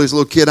the ugliest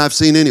little kid I've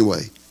seen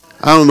anyway.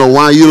 I don't know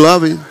why you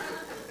love him.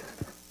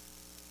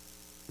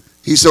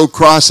 He's so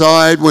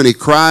cross-eyed when he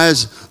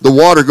cries,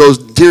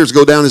 tears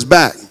go down his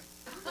back.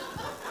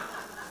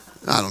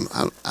 I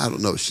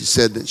don't know if she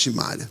said that. She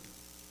might have.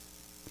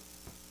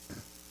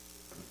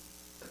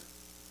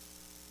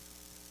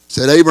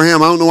 Said,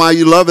 Abraham, I don't know why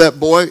you love that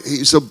boy.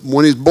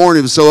 When he was born,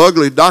 he was so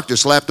ugly, the doctor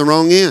slapped the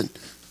wrong end.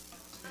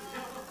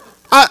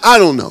 I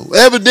don't know.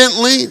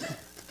 Evidently,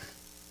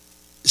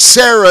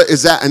 Sarah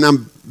is that, and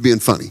I'm being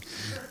funny.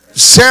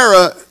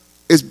 Sarah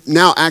is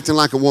now acting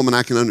like a woman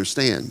I can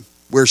understand,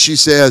 where she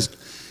says,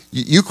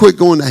 you quit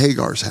going to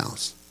Hagar's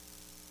house.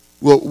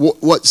 Well,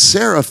 what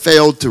Sarah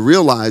failed to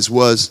realize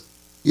was,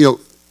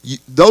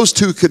 those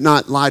two could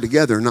not lie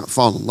together and not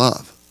fall in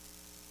love.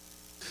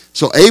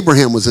 So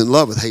Abraham was in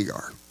love with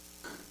Hagar.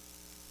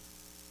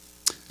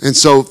 And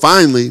so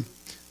finally,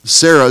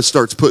 Sarah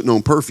starts putting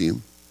on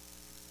perfume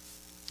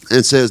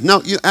and says,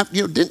 no,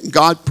 didn't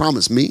God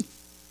promise me?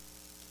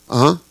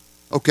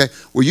 Okay.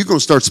 Well, you're going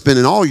to start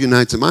spending all your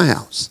nights at my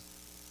house.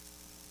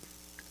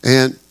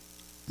 And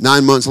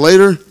 9 months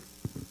later,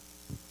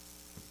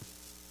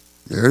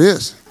 there it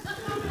is.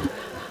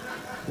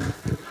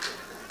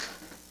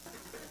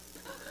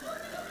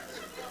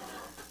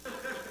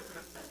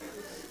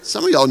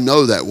 Some of y'all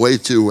know that way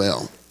too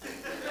well.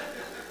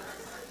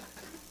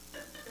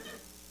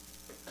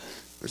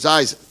 There's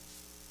Isaac.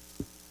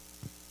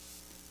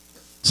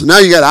 So now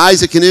you got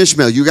Isaac and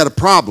Ishmael. You got a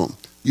problem.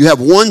 You have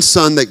one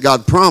son that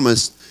God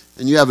promised,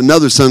 and you have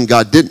another son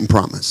God didn't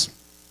promise.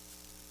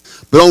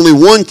 But only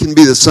one can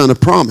be the son of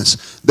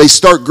promise. They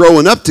start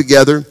growing up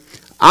together.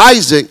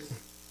 Isaac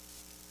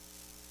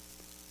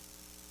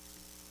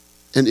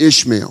and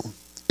Ishmael.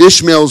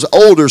 Ishmael's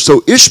older,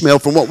 so Ishmael,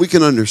 from what we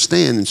can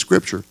understand in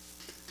Scripture,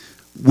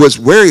 was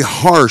very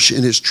harsh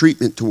in his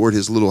treatment toward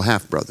his little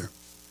half-brother.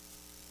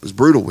 Was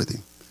brutal with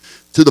him.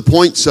 To the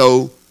point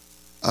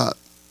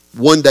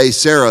one day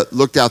Sarah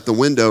looked out the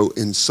window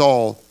and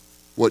saw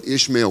what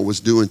Ishmael was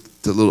doing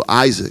to little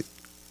Isaac.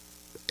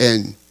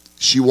 And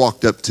she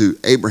walked up to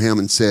Abraham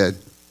and said,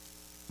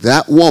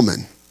 that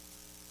woman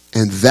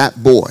and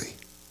that boy.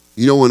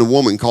 You know when a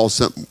woman calls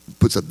something,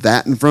 puts a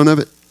that in front of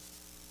it?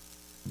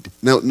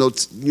 No,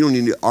 you don't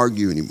need to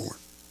argue anymore.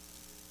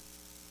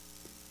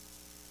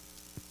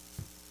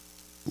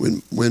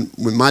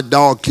 When my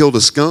dog killed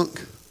a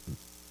skunk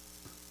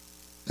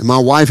and my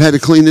wife had to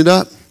clean it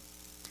up,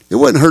 it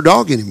wasn't her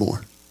dog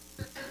anymore.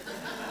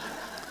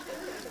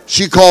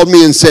 She called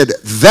me and said,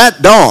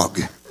 that dog,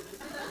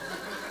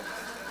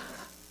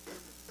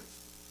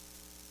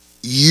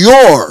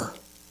 your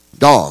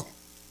dog.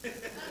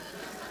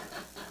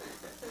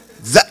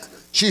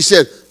 She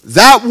said,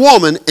 that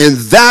woman and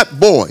that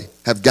boy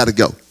have got to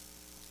go.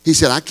 He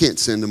said, I can't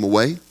send them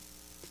away.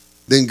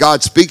 Then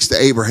God speaks to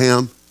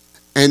Abraham,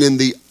 and in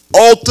the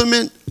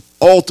ultimate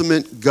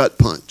ultimate gut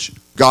punch.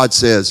 God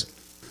says,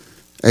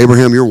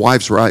 Abraham, your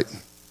wife's right.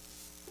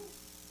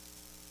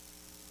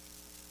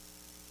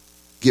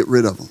 Get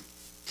rid of them.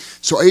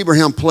 So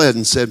Abraham pled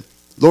and said,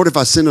 Lord, if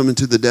I send them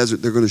into the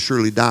desert, they're going to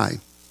surely die.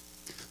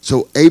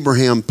 So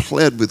Abraham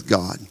pled with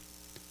God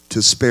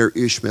to spare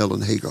Ishmael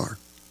and Hagar.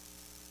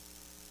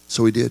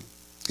 So he did.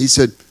 He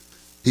said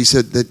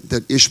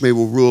that Ishmael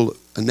will rule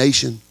a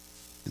nation.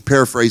 And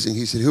paraphrasing,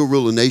 he said, he'll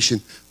rule a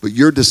nation, but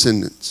your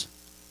descendants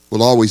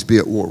will always be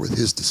at war with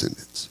his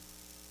descendants.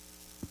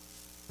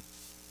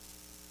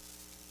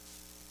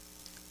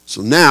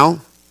 So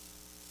now,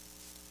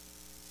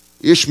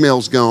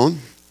 Ishmael's gone.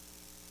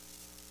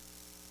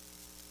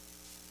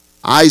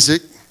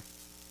 Isaac.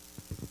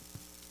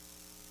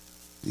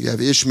 You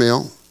have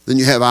Ishmael. Then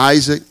you have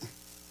Isaac.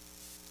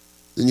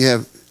 Then you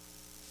have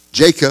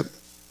Jacob.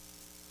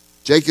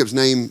 Jacob's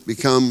name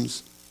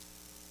becomes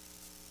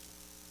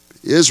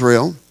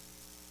Israel.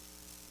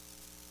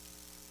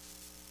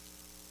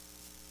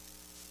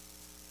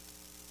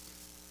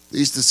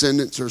 These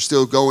descendants are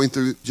still going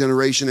through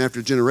generation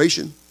after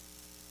generation.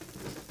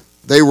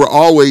 They were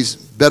always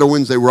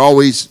Bedouins. They were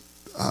always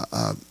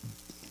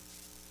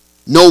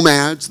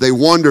nomads. They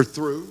wandered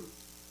through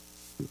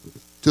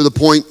to the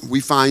point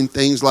we find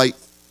things like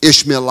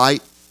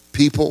Ishmaelite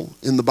people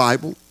in the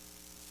Bible.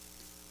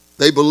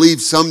 They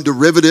believed some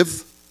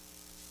derivative,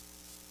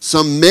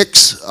 some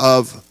mix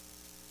of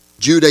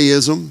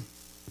Judaism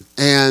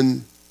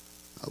and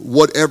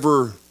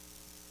whatever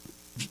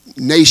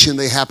nation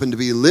they happened to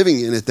be living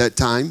in at that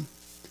time,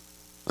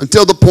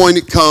 until the point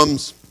it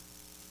comes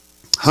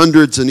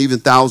hundreds and even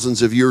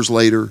thousands of years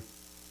later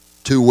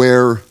to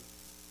where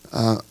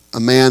a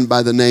man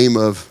by the name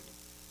of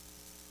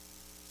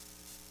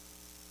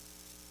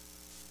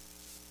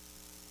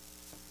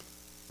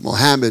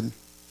Muhammad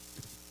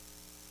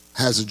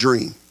has a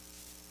dream.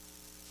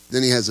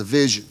 Then he has a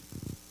vision.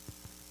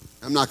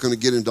 I'm not going to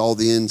get into all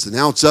the ins and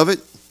outs of it,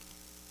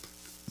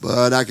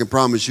 but I can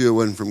promise you it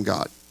wasn't from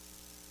God.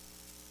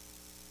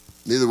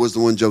 Neither was the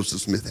one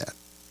Joseph Smith had.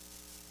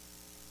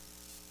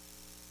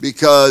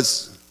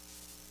 Because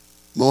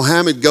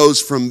Muhammad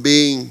goes from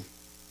being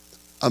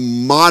a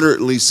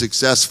moderately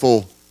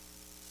successful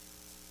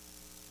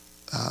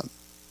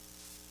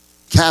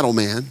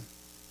cattleman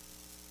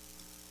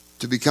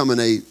to becoming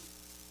a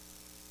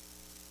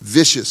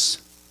vicious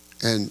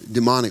and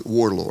demonic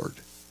warlord.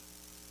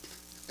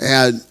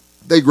 And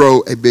they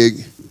grow a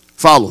big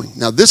following.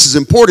 Now, this is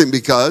important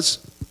because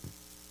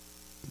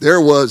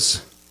there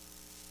was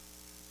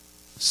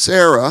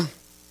Sarah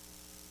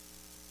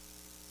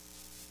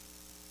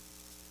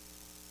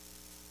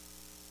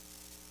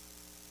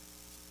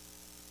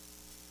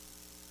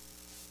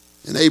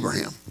and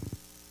Abraham.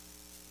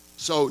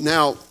 So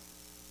now,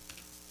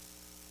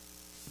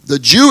 the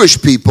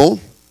Jewish people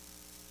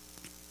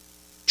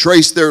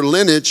trace their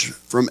lineage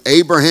from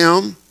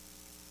Abraham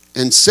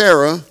and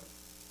Sarah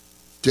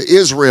to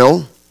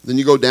Israel. Then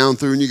you go down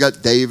through and you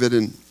got David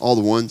and all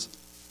the ones.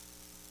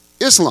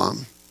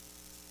 Islam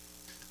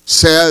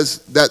says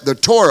that the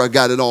Torah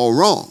got it all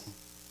wrong.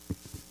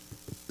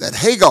 That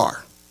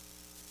Hagar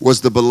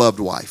was the beloved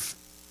wife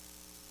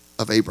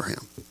of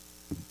Abraham.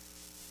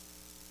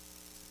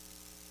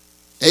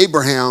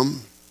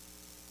 Abraham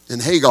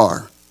and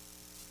Hagar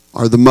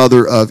are the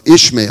mother of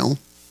Ishmael.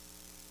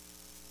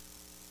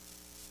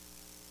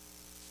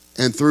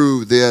 And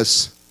through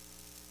this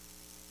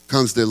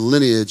comes the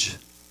lineage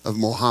of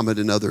Muhammad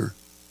and other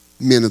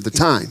men of the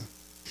time.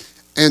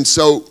 And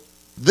so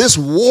this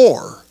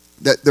war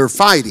that they're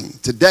fighting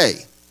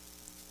today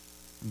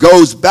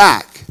goes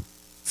back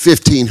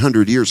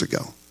 1,500 years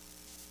ago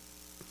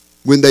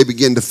when they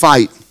begin to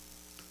fight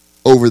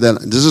over that.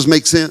 Does this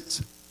make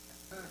sense?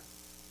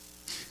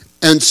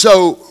 And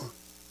so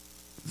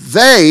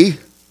they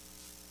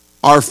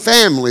are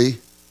family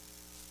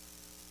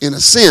in a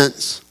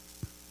sense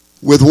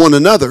with one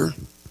another,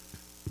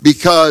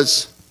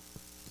 because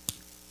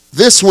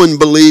this one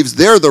believes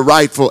they're the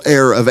rightful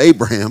heir of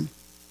Abraham,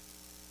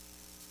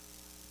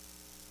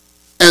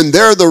 and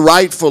they're the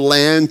rightful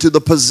land to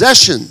the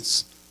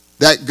possessions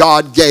that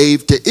God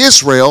gave to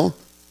Israel,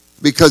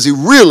 because he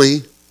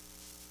really,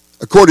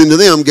 according to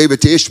them, gave it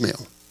to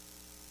Ishmael.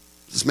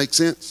 Does this make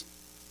sense?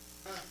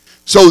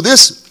 So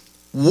this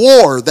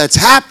war that's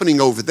happening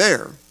over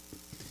there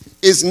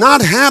is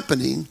not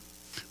happening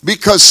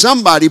because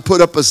somebody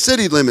put up a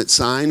city limit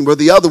sign where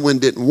the other one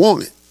didn't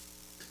want it.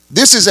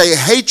 This is a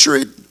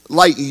hatred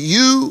like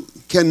you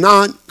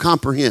cannot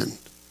comprehend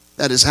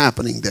that is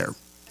happening there.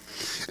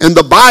 And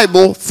the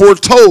Bible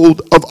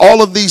foretold of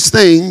all of these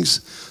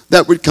things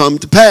that would come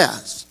to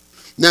pass.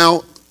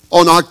 Now,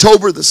 on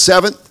October the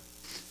 7th,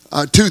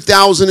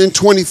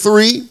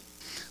 2023,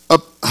 a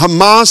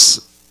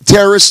Hamas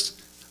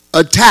terrorist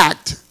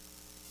attacked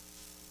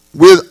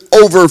with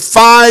over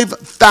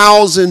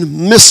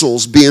 5,000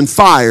 missiles being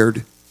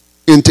fired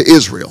into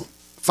Israel.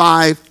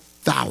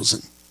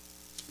 5,000.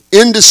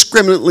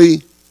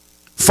 Indiscriminately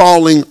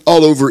falling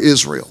all over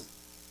Israel.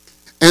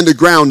 And a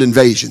ground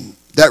invasion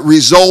that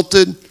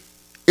resulted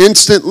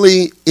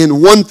instantly in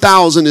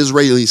 1,000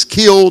 Israelis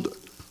killed,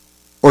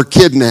 or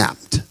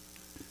kidnapped.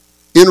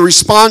 In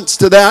response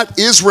to that,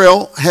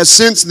 Israel has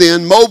since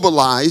then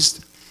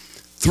mobilized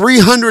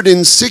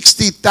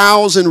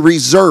 360,000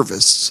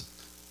 reservists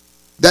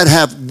that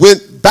have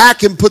went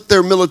back and put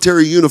their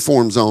military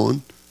uniforms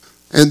on,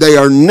 and they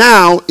are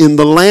now in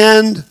the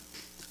land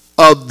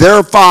of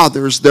their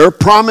fathers, their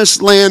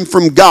promised land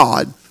from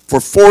God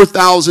for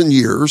 4,000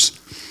 years,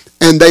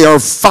 and they are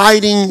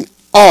fighting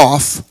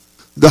off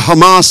the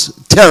Hamas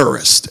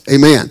terrorists.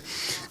 Amen.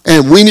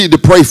 And we need to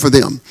pray for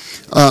them.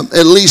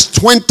 At least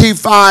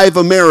 25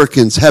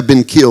 Americans have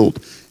been killed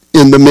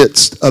in the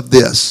midst of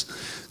this.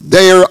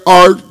 There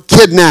are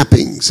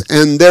kidnappings,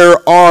 and there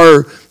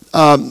are,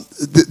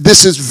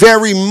 this is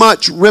very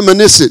much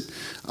reminiscent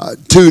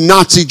to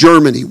Nazi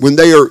Germany when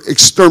they are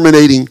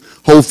exterminating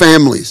whole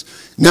families.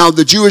 Now,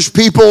 the Jewish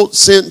people,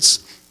 since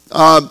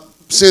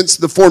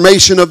the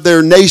formation of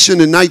their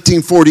nation in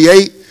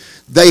 1948,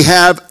 they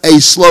have a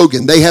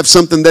slogan. They have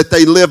something that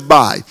they live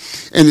by,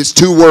 and it's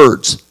 2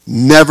 words: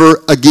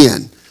 never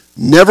again.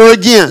 Never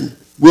again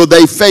will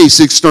they face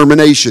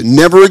extermination.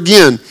 Never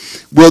again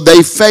will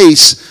they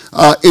face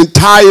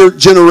entire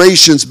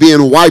generations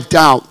being wiped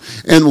out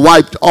and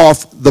wiped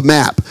off the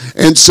map.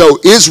 And so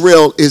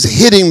Israel is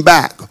hitting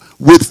back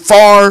with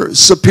far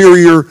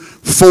superior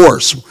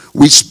force.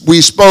 We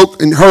spoke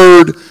and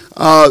heard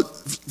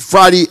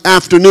Friday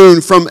afternoon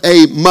from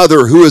a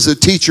mother who is a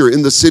teacher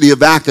in the city of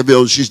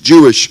Vacaville. She's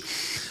Jewish.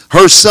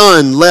 Her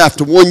son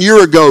left 1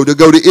 year ago to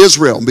go to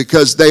Israel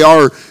because they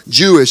are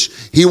Jewish.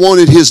 He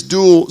wanted his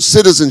dual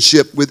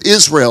citizenship with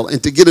Israel,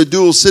 and to get a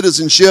dual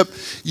citizenship,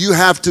 you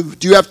have to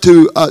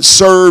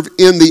serve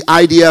in the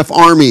IDF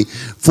army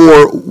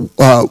for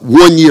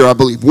 1 year, I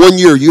believe. 1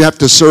 year you have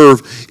to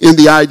serve in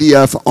the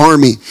IDF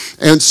army.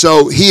 And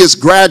so he is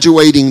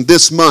graduating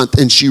this month,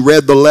 and she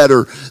read the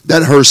letter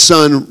that her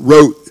son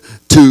wrote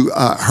to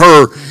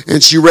her,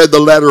 and she read the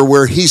letter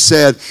where he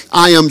said,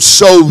 "I am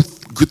so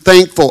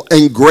thankful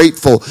and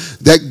grateful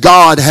that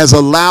God has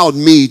allowed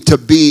me to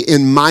be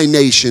in my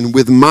nation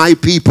with my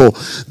people,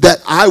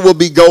 that I will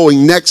be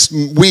going next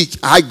week.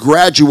 I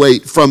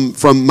graduate from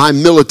my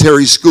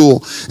military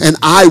school, and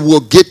I will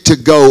get to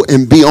go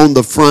and be on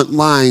the front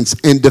lines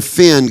and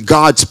defend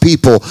God's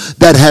people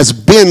that has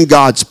been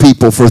God's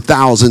people for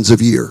thousands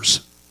of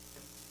years."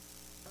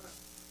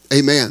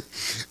 Amen.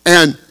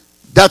 And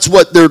that's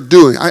what they're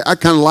doing. I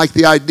kind of like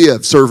the idea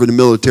of serving a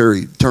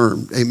military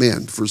term,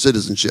 amen, for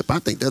citizenship. I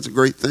think that's a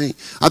great thing.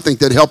 I think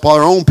that'd help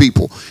our own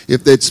people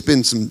if they'd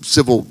spend some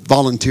civil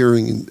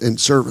volunteering and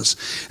service.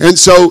 And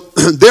so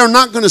they're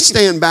not going to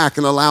stand back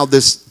and allow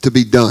this to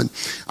be done.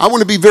 I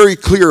want to be very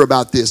clear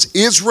about this.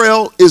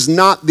 Israel is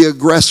not the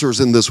aggressors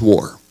in this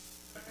war.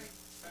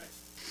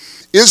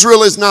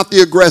 Israel is not the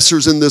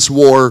aggressors in this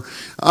war.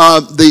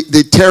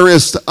 The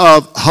terrorists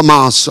of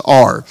Hamas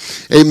are.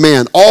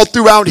 Amen. All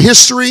throughout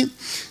history,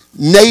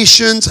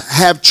 nations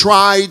have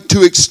tried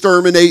to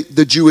exterminate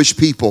the Jewish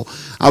people.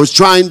 I was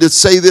trying to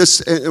say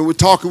this, and we're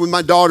talking with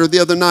my daughter the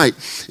other night.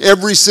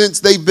 Ever since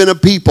they've been a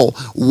people,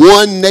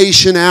 one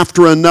nation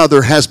after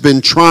another has been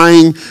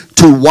trying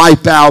to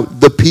wipe out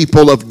the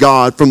people of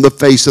God from the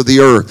face of the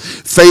earth.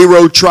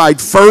 Pharaoh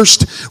tried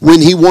first when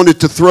he wanted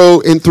to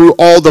throw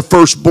all the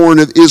firstborn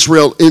of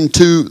Israel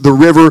into the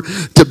river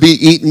to be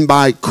eaten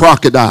by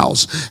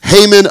crocodiles.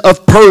 Haman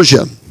of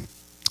Persia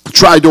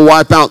tried to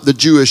wipe out the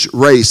Jewish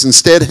race.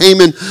 Instead,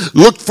 Haman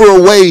looked for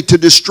a way to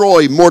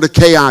destroy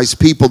Mordecai's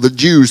people, the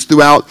Jews,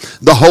 throughout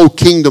the whole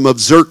kingdom of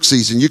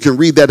Xerxes. And you can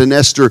read that in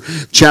Esther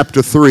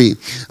chapter 3.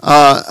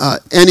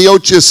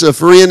 Antiochus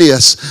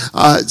Epiphanes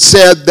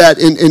said that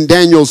in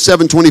Daniel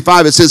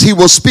 7:25, it says, "He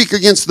will speak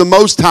against the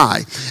Most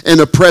High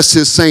and oppress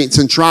his saints,"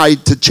 and try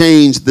to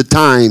change the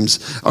times,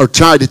 or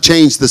try to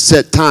change the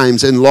set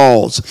times and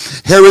laws.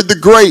 Herod the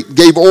Great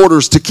gave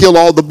orders to kill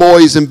all the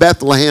boys in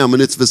Bethlehem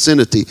and its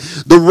vicinity.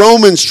 The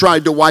Romans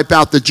tried to wipe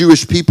out the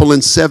Jewish people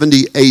in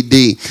 70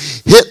 AD.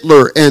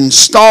 Hitler and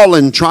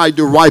Stalin tried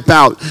to wipe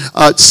out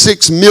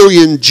 6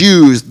 million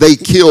Jews they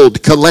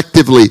killed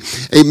collectively,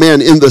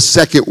 amen, in the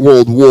Second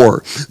World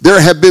War.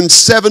 There have been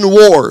 7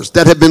 wars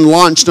that have been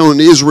launched on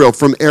Israel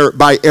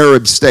by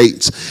Arab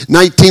states.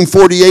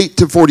 1948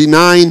 to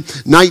 49,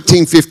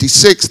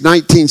 1956,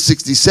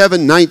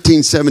 1967,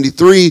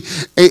 1973,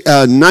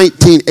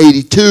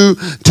 1982,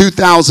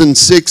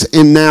 2006,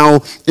 and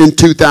now in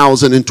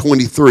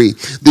 2023.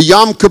 The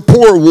Yom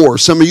Kippur War,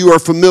 some of you are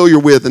familiar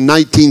with, in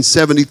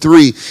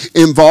 1973,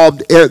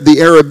 involved the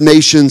Arab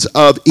nations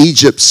of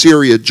Egypt,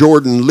 Syria,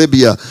 Jordan,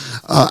 Libya,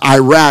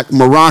 Iraq,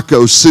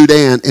 Morocco,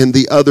 Sudan, and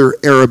the other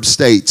Arab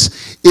states.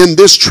 In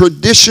this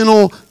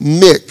traditional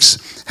mix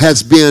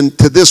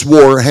to this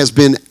war has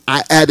been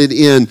added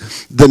in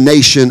the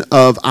nation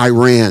of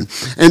Iran.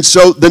 And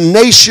so the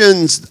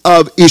nations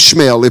of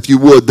Ishmael, if you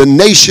would, the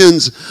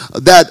nations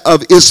that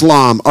of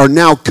Islam are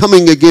now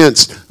coming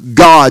against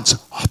God's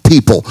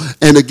people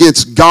and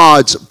against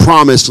God's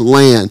promised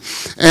land.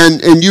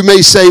 And you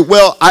may say,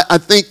 well, I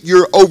think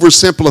you're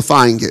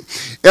oversimplifying it.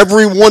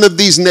 Every one of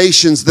these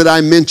nations that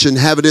I mentioned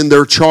have it in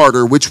their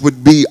charter, which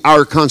would be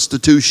our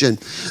Constitution,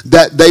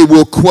 that they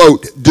will,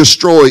 quote,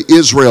 destroy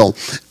Israel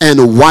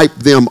and wipe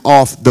them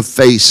off the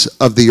face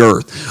of the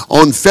earth.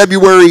 On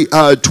February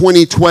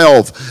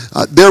 2012,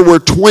 there were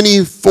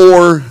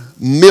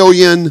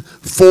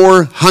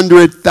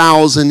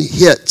 24,400,000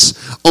 hits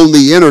on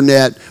the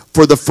internet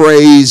for the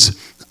phrase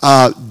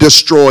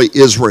destroy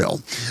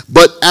Israel.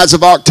 But as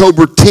of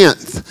October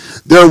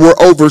 10th, there were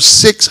over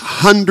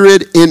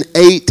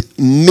 608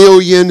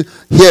 million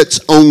hits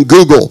on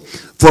Google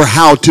for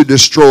how to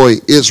destroy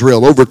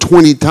Israel, over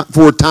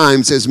 24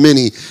 times as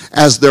many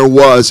as there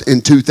was in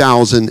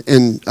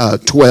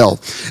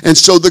 2012. And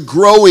so the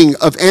growing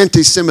of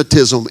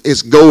anti-Semitism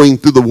is going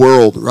through the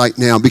world right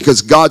now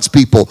because God's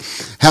people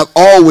have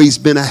always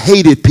been a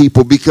hated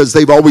people because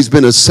they've always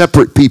been a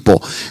separate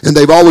people. And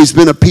they've always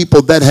been a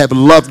people that have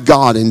loved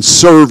God and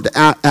served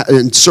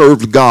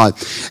God.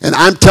 And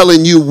I'm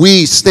telling you,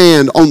 we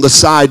stand on the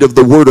side of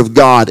the Word of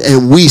God,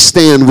 and we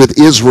stand with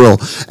Israel,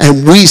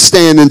 and we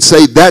stand and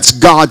say, that's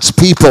God's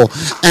people,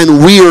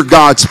 and we are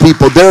God's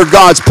people. They're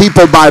God's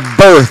people by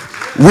birth.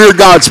 We're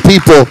God's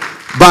people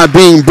by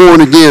being born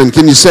again.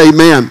 Can you say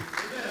amen?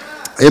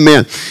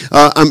 Amen.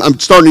 I'm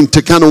starting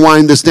to kind of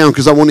wind this down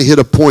because I want to hit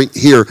a point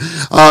here.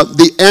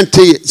 The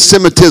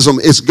anti-Semitism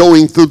is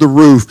going through the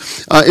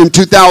roof. In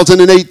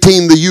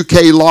 2018, the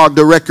UK logged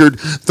a record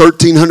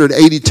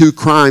 1,382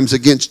 crimes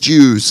against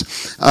Jews,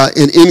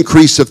 an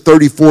increase of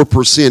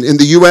 34%. In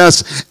the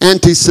U.S.,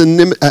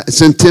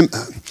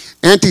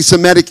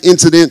 anti-Semitic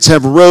incidents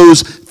have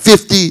rose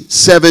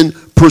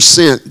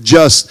 57%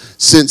 just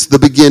since the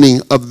beginning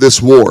of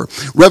this war.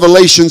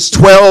 Revelations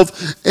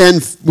 12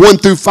 and 1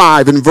 through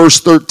 5 and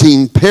verse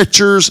 13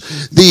 pictures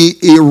the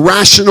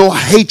irrational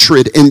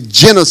hatred and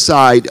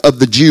genocide of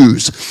the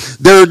Jews.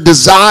 Their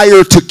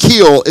desire to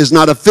kill is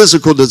not a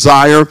physical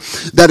desire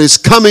that is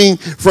coming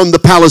from the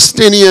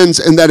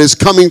Palestinians and that is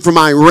coming from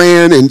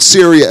Iran and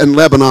Syria and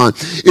Lebanon.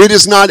 It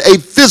is not a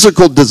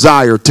physical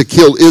desire to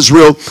kill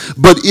Israel,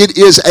 but it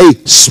is a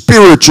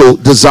spiritual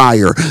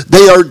desire.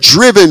 They are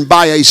driven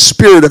by a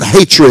spirit of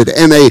hatred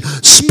and a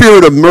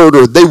spirit of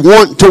murder. They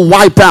want to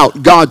wipe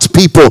out God's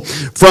people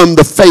from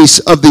the face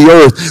of the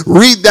earth.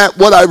 Read that,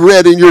 what I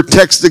read in your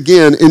text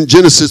again in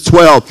Genesis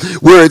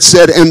 12, where it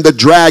said, and the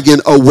dragon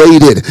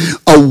awaited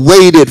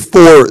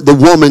for the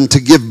woman to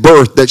give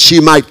birth that she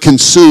might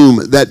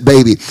consume that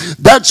baby.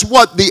 That's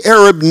what the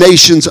Arab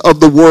nations of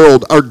the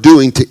world are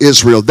doing to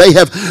Israel. They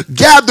have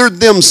gathered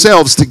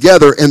themselves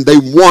together and they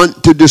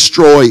want to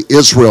destroy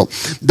Israel.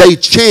 They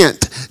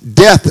chant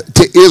death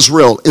to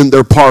Israel in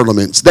their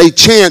parliaments. They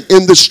chant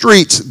in the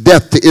streets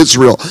death to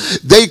Israel.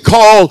 They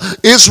call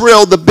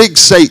Israel the big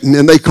Satan,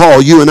 and they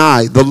call you and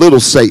I the little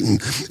Satan.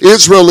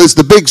 Israel is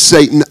the big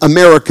Satan.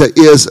 America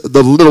is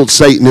the little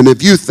Satan. And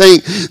if you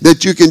think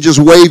that you can just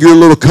wave your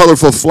little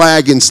colorful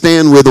flag and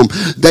stand with them,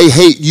 they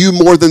hate you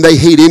more than they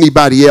hate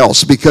anybody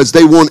else because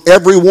they want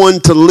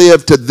everyone to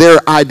live to their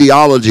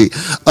ideology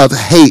of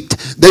hate.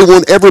 They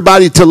want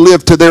everybody to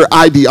live to their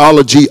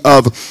ideology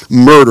of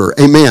murder.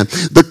 Amen.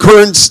 The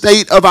current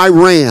state of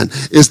Iran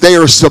is they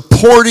are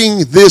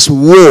supporting this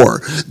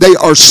war. They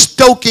are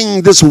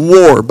stoking this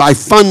war by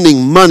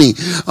funding money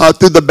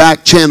through the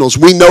back channels.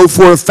 We know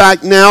for a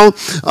fact now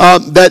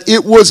that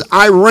it was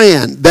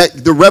Iran,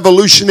 that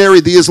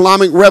the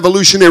Islamic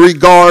Revolutionary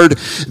Guard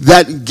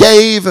that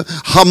gave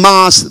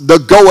Hamas the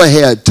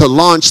go-ahead to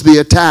launch the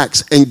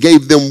attacks and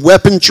gave them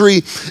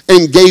weaponry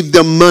and gave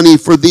them money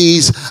for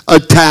these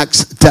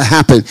attacks to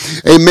happen.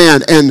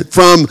 Amen. And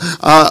from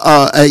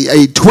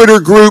a Twitter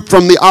group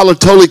from the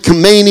Ayatollah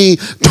Khomeini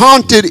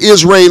taunted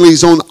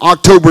Israelis on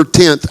October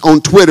 10th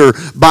on Twitter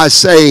by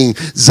saying,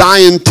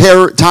 Zion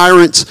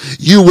tyrants,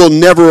 you will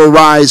never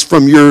arise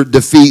from your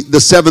defeat. The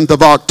 7th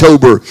of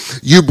October,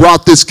 you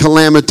brought this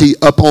calamity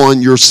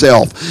upon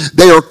yourself.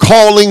 They are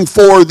calling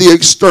for the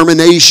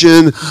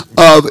extermination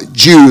of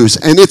Jews.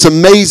 And it's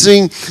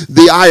amazing,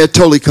 the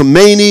Ayatollah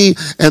Khomeini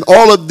and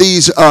all of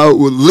these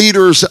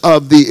leaders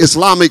of the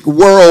Islamic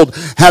world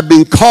have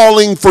been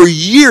calling for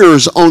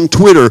years on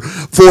Twitter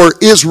for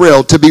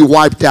Israel to be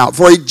wiped out,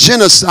 for a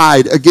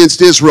genocide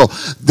against Israel.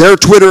 Their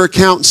Twitter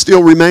accounts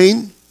still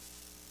remain.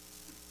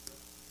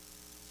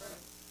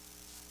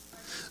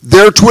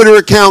 Their Twitter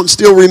accounts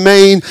still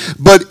remain,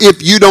 but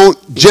if you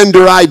don't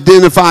gender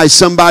identify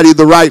somebody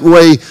the right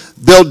way,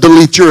 they'll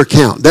delete your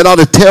account. That ought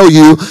to tell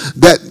you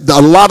that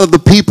a lot of the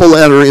people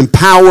that are in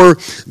power,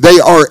 they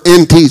are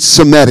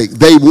anti-Semitic.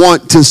 They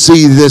want to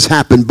see this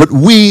happen. But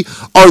we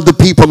are the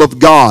people of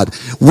God.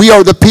 We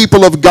are the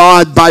people of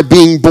God by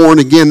being born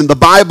again. And the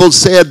Bible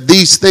said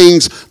these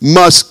things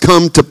must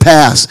come to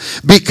pass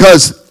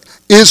because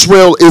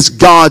Israel is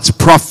God's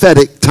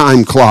prophetic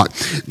time clock.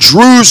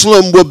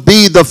 Jerusalem will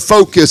be the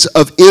focus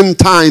of end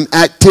time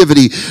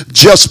activity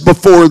just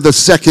before the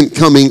second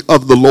coming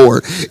of the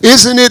Lord.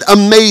 Isn't it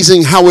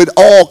amazing how it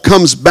all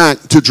comes back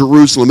to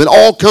Jerusalem? It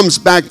all comes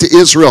back to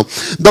Israel.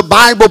 The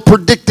Bible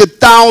predicted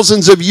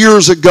thousands of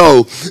years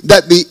ago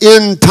that the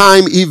end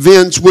time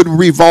events would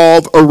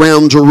revolve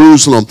around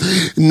Jerusalem.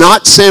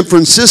 Not San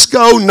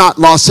Francisco, not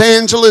Los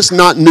Angeles,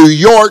 not New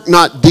York,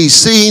 not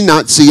DC,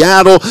 not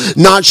Seattle,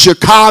 not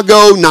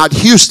Chicago, not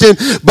Houston,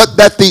 but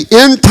that the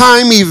end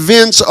time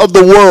events of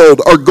the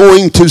world are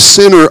going to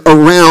center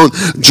around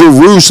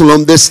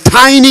Jerusalem. This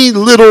tiny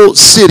little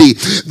city,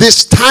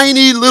 this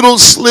tiny little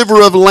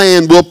sliver of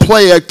land will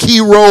play a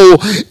key role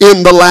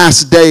in the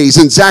last days.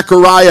 In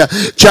Zechariah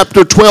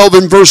chapter 12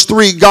 and verse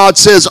 3, God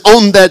says,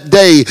 on that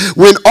day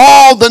when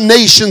all the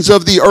nations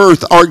of the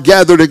earth are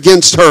gathered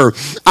against her,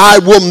 I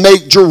will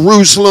make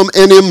Jerusalem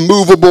an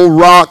immovable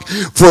rock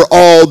for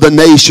all the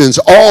nations.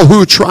 All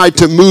who try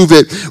to move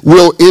it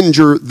will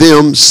injure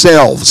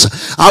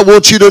themselves. I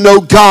want you to know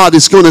God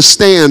is going to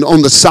stand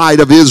on the side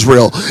of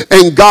Israel,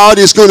 and God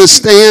is going to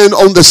stand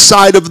on the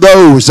side of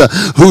those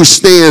who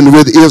stand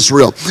with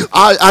Israel.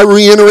 I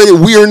reiterate it,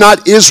 we are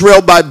not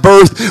Israel by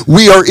birth,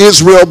 we are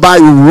Israel by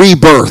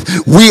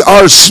rebirth. We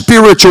are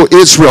spiritual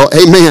Israel,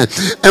 amen.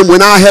 And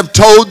when I have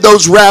told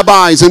those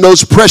rabbis and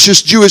those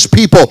precious Jewish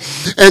people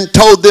and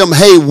told them,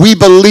 hey, we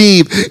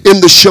believe in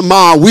the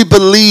Shema, we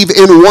believe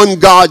in one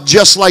God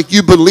just like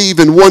you believe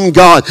in one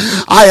God,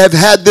 I have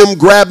had them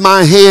grab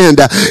my hand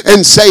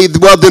and say,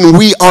 well, then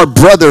we are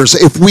brothers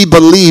if we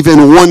believe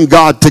in one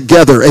God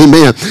together,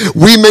 amen.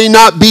 We may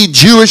not be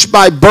Jewish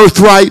by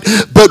birthright,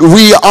 but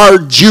we are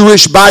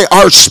Jewish by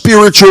our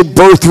spiritual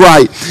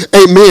birthright,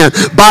 amen,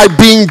 by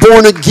being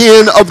born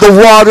again of the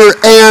water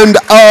and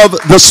of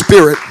the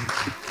Spirit.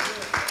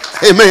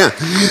 Amen.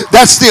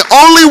 That's the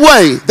only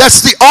way. That's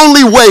the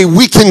only way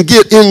we can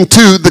get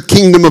into the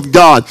kingdom of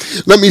God.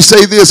 Let me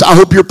say this. I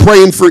hope you're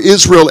praying for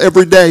Israel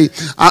every day.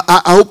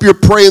 I hope you're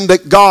praying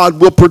that God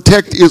will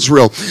protect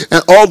Israel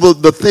and all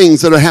the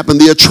things that are happening,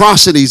 the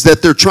atrocities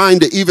that they're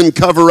trying to even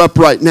cover up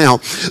right now,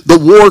 the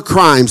war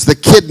crimes, the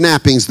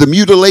kidnappings, the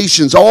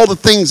mutilations, all the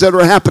things that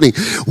are happening.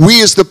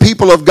 We as the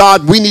people of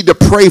God, we need to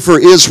pray for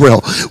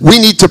Israel. We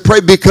need to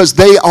pray because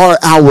they are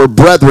our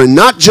brethren.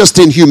 Not just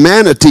in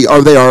humanity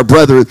are they our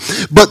brethren,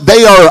 but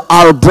they are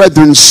our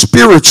brethren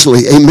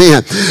spiritually,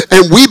 amen.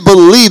 And we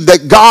believe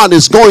that God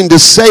is going to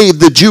save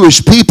the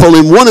Jewish people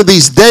in one of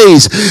these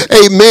days,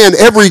 amen.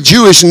 Every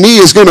Jewish knee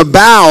is going to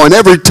bow and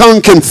every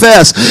tongue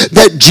confess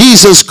that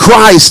Jesus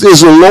Christ is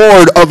the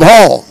Lord of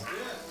all.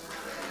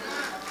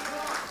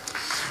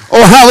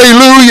 Oh,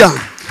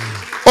 hallelujah.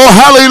 Oh,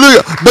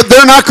 hallelujah. But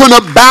they're not going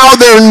to bow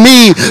their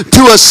knee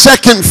to a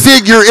second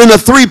figure in a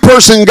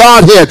three-person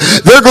Godhead.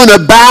 They're going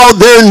to bow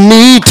their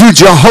knee to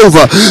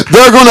Jehovah.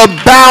 They're going to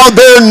bow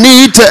their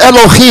knee to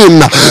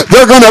Elohim.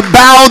 They're going to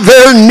bow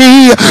their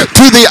knee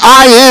to the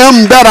I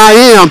am that I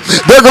am.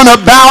 They're going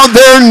to bow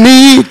their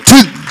knee to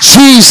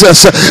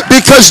Jesus,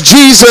 because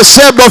Jesus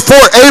said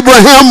before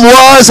Abraham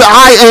was,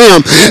 I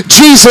am.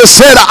 Jesus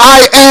said,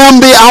 I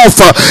am the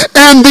Alpha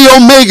and the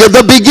Omega,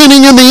 the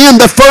beginning and the end,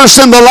 the first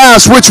and the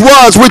last, which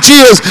was, which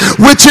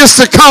is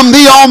to come,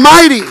 the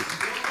Almighty.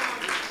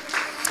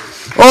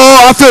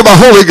 Oh, I feel the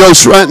Holy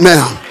Ghost right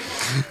now.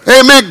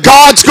 Amen.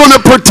 God's going to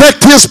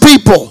protect his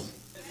people.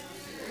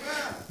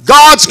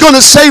 God's going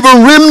to save a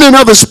remnant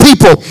of his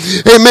people.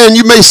 Amen.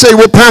 You may say,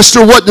 well,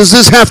 Pastor, what does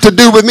this have to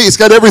do with me? It's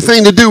got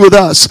everything to do with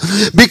us.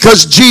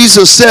 Because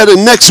Jesus said,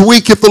 and next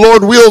week, if the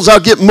Lord wills, I'll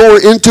get more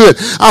into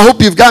it. I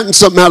hope you've gotten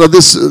something out of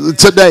this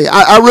today.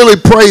 I really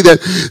pray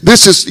that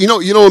this is, you know,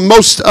 in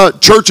most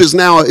churches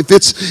now, if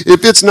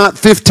it's not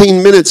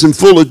 15 minutes and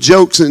full of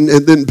jokes and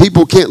then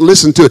people can't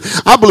listen to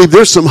it, I believe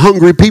there's some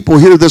hungry people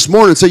here this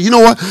morning say, you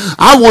know what?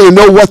 I want to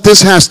know what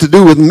this has to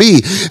do with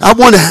me.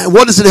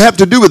 What does it have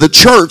to do with the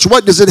church?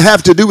 What does it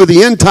have to do with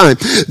the end time?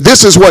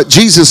 This is what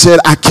Jesus said,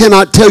 I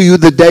cannot tell you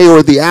the day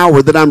or the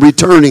hour that I'm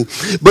returning.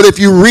 But if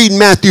you read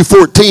Matthew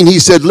 14, he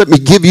said, let me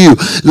give you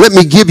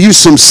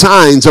some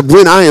signs of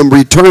when I am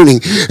returning.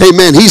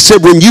 Amen. He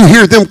said, when you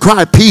hear them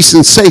cry peace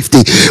and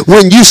safety,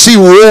 when you see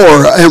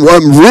war and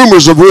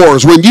rumors of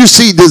wars, when you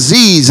see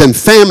disease and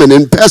famine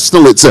and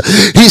pestilence,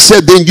 he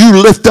said, then you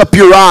lift up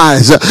your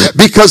eyes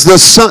because the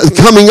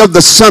coming of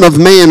the Son of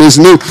Man is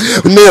near.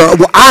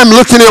 I'm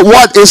looking at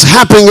what is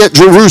happening at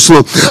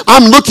Jerusalem.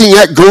 I'm looking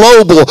at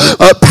global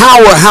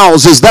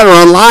powerhouses that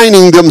are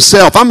aligning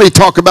themselves. I may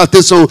talk about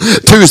this on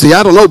Tuesday.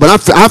 I don't know, but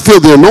I feel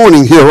the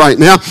anointing here right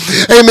now.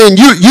 Amen.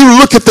 You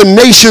look at the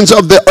nations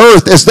of the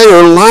earth as they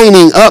are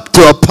lining up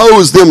to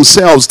oppose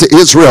themselves to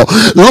Israel.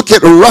 Look at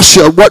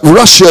Russia, what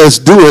Russia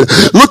is doing.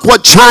 Look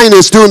what China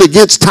is doing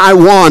against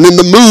Taiwan and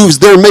the moves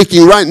they're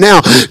making right now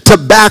to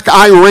back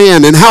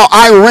Iran, and how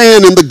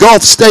Iran and the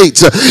Gulf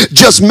states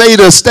just made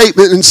a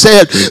statement and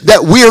said that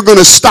we are going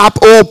to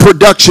stop oil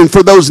production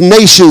for those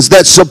nations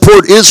that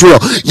support Israel.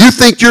 You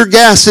think your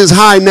gas is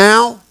high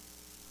now?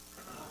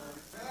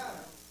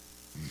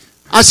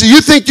 I said, you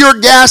think your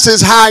gas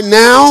is high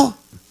now?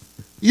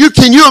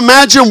 Can you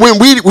imagine when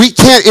we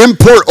can't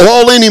import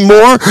oil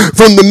anymore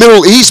from the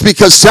Middle East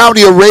because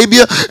Saudi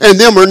Arabia and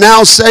them are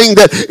now saying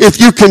that if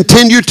you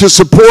continue to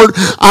support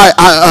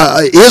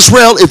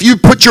Israel, if you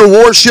put your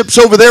warships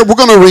over there, we're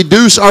going to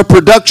reduce our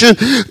production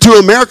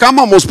to America. I'm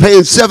almost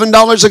paying $7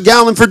 a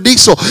gallon for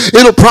diesel.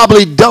 It'll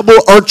probably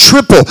double or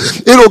triple.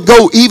 It'll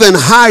go even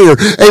higher.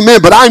 Amen.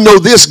 But I know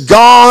this,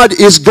 God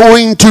is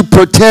going to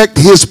protect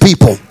his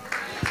people.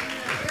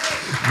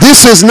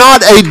 This is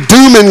not a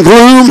doom and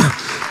gloom.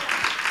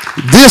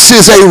 This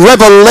is a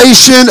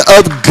revelation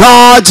of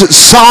God's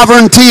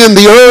sovereignty in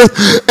the earth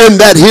and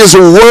that his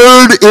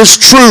word is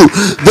true.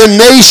 The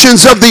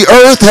nations of the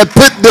earth have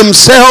put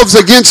themselves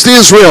against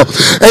Israel.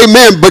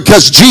 Amen.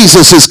 Because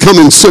Jesus is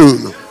coming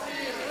soon.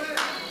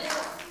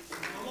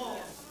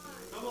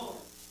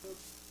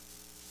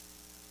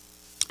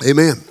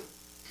 Amen.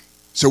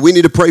 So we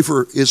need to pray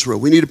for Israel.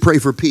 We need to pray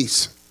for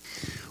peace.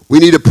 We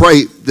need to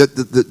pray that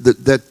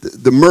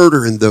the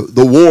murder and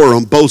the war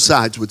on both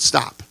sides would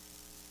stop.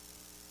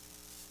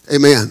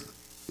 Amen.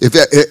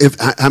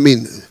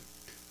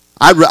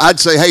 I'd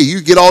say, hey, you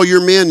get all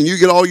your men and you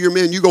get all your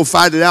men, you go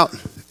fight it out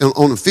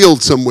on a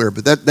field somewhere.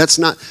 But that's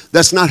not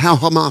how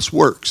Hamas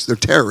works. They're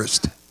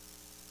terrorists.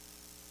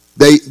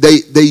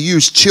 They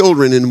use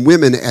children and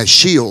women as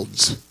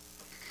shields.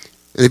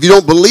 And if you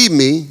don't believe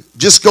me,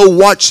 just go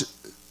watch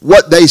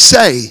what they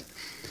say.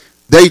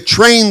 They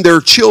train their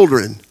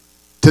children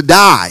to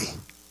die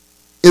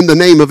in the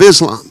name of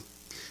Islam.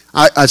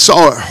 I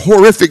saw a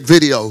horrific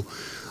video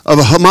of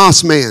a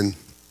Hamas man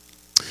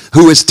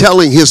who is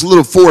telling his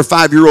little 4 or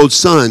 5-year-old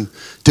son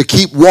to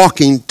keep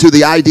walking to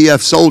the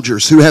IDF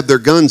soldiers who have their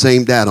guns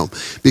aimed at him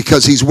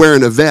because he's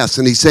wearing a vest,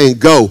 and he's saying,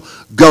 go,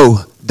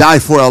 die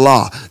for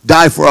Allah,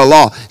 die for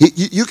Allah.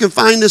 You can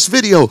find this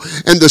video,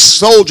 and the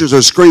soldiers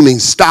are screaming,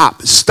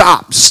 stop,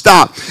 stop,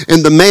 stop.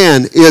 And the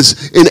man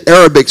is in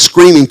Arabic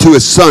screaming to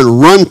his son,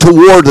 run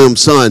toward them,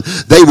 son.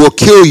 They will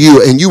kill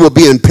you, and you will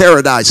be in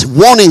paradise.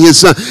 Warning his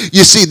son.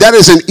 You see, that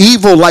is an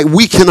evil like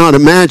we cannot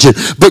imagine.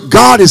 But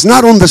God is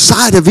not on the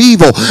side of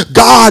evil.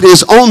 God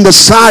is on the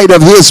side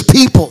of his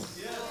people.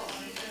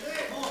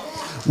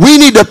 We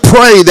need to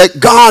pray that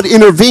God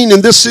intervene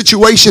in this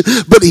situation.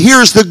 But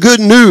here's the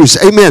good news.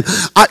 Amen.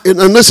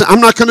 And listen,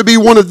 I'm not going to be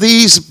one of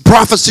these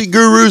prophecy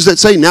gurus that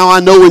say, now I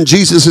know when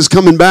Jesus is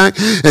coming back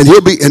and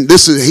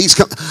he's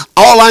coming.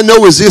 All I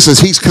know is this, is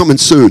he's coming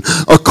soon.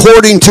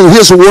 According to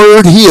his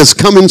word, he is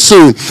coming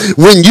soon.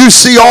 When you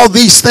see all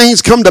these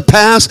things come to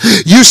pass,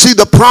 you see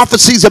the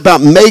prophecies about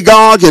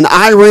Magog and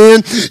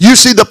Iran. You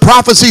see the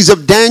prophecies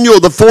of Daniel,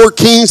 the 4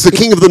 kings, the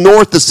king of the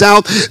north, the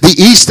south, the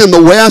east, and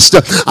the west.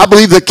 I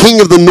believe the king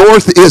of the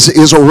north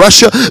is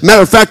Russia.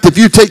 Matter of fact, if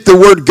you take the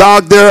word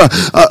Gog there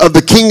of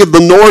the king of the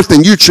north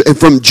and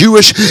from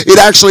Jewish, it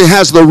actually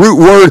has the root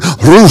word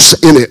Rus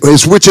in it,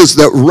 which is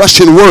the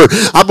Russian word.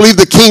 I believe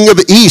the king of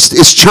the east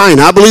is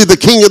China. I believe the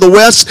king of the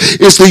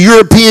west is the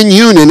European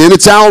Union and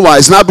its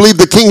allies. And I believe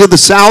the king of the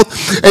south,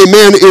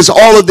 amen, is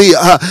all of the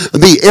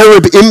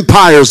Arab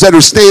empires that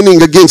are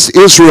standing against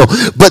Israel.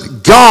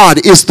 But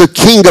God is the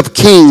King of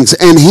kings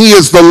and he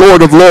is the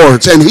Lord of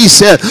lords. And he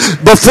said,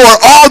 before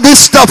all this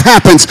stuff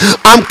happens,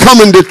 I'm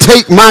coming to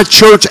take my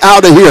church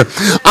out of here.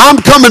 I'm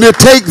coming to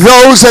take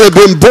those that have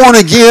been born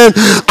again.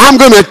 I'm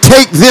going to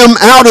take them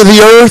out of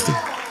the earth.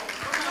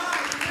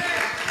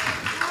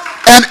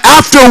 And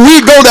after we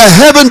go to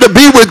heaven to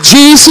be with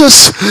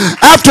Jesus,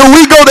 after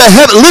we go to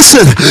heaven,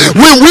 listen,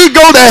 when we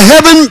go to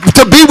heaven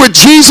to be with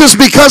Jesus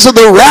because of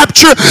the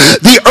rapture,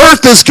 the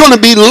earth is going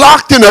to be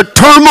locked in a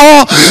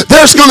turmoil.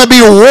 There's going to be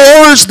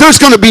wars.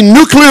 There's going to be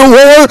nuclear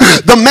war.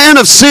 The man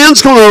of sin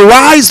is going to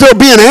arise. There'll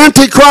be an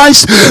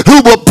antichrist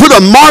who will put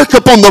a mark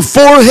up on the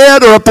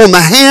forehead or up on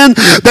the hand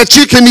that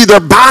you can neither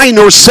buy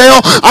nor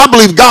sell. I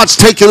believe God's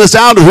taking us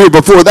out of here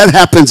before that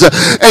happens.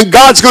 And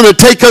God's going to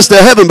take us to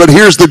heaven. But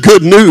here's the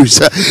good news.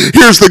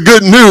 Here's the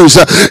good news.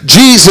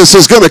 Jesus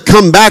is going to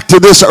come back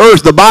to this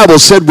earth. The Bible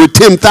said with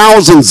 10,000s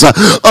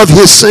of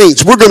his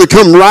saints. We're going to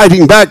come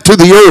riding back to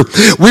the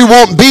earth. We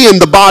won't be in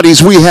the bodies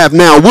we have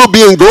now. We'll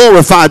be in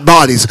glorified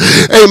bodies.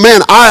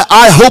 Amen.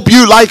 I hope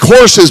you like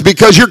horses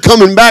because you're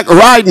coming back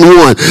riding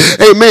one.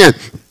 Amen.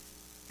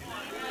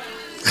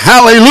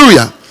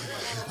 Hallelujah.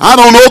 I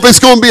don't know if it's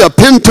going to be a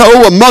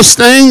Pinto, a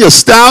Mustang, a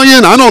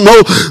Stallion. I don't know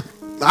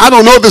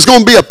if it's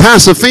going to be a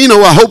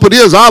Pasifino. I hope it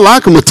is. I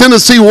like them. A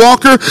Tennessee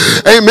Walker.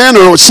 Amen.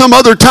 Or some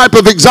other type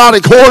of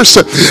exotic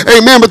horse.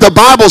 Amen. But the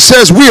Bible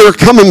says we are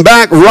coming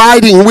back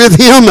riding with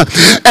him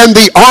and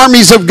the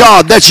armies of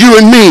God. That's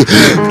you and me.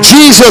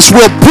 Jesus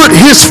will put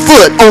his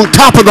foot on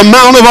top of the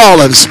Mount of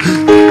Olives.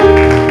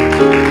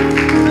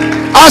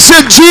 I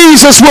said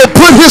Jesus will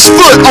put his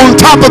foot on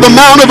top of the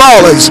Mount of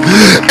Olives.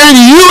 And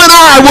you and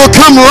I will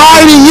come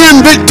riding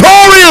in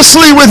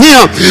victoriously with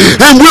him.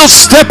 And we'll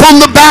step on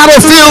the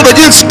battlefield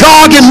against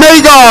Gog and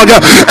Magog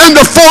and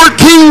the 4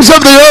 kings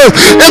of the earth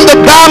in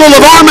the battle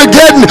of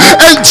Armageddon.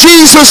 And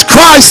Jesus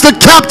Christ, the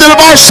captain of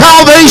our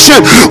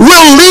salvation,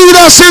 will lead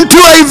us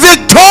into a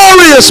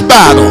victorious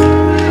battle.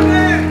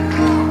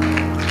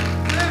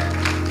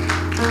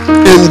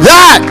 And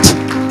that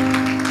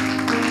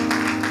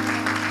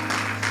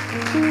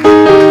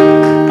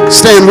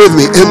Stand with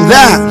me. And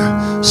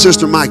that,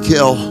 Sister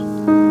Michael,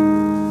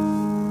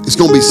 is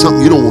going to be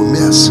something you don't want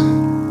to miss.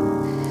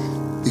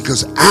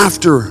 Because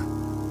after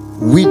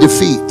we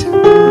defeat,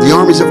 the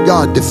armies of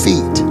God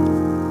defeat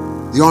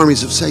the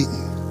armies of Satan,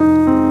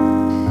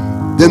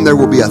 then there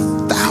will be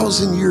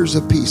 1,000 years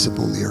of peace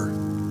upon the earth.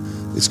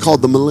 It's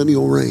called the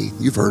millennial reign.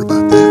 You've heard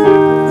about that.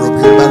 You're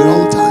up here about it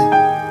all the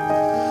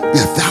time. Be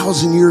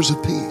 1,000 years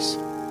of peace.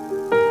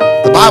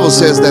 The Bible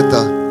says that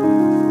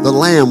the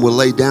lamb will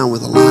lay down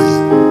with a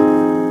lion.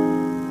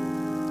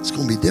 It's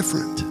going to be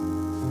different.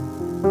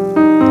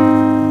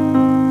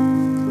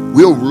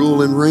 We'll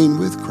rule and reign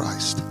with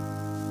Christ.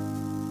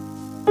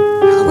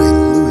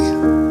 Hallelujah.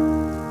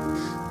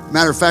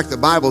 Matter of fact, the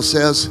Bible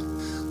says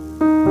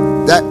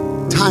that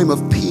time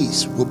of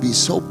peace will be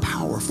so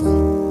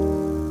powerful.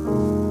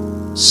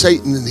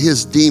 Satan and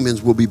his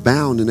demons will be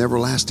bound in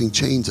everlasting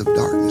chains of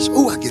darkness.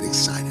 Oh, I get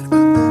excited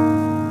about that.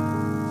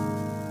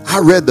 I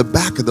read the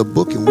back of the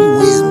book and we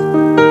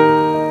win.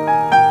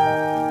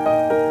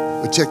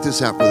 But check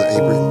this out, Brother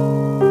Abraham.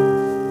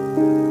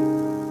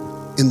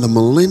 In the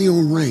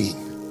millennial reign,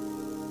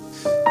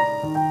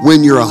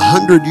 when you're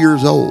 100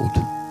 years old,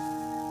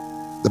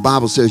 the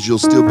Bible says you'll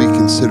still be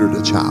considered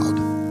a child.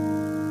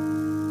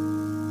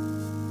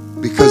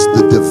 Because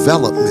the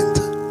development,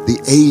 the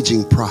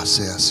aging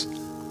process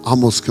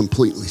almost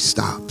completely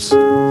stops.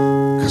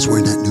 Because we're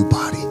in that new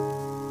body.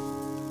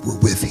 We're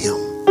with him.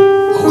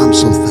 Oh, I'm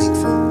so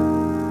thankful.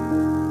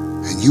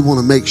 And you want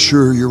to make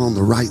sure you're on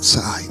the right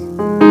side.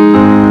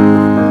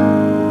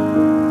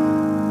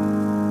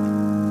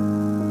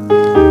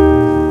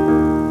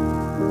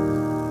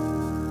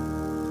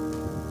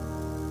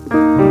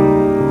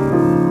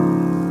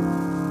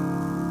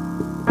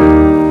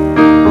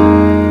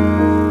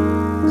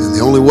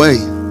 Way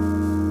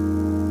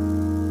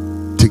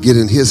to get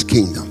in his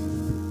kingdom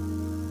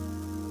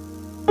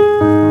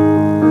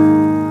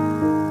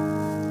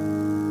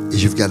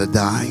is you've got to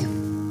die,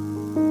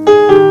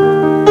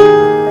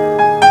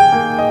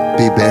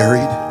 be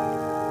buried,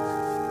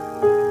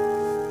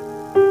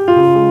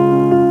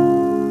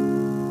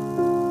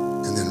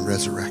 and then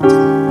resurrected.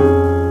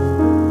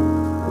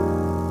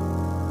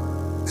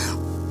 Now,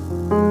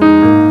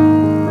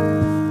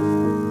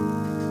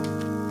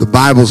 the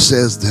Bible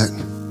says that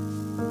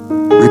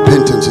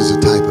repentance is a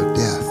type of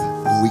death.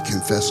 When we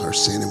confess our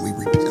sin and we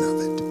repent of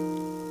it.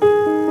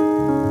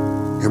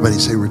 Everybody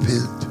say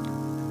repent.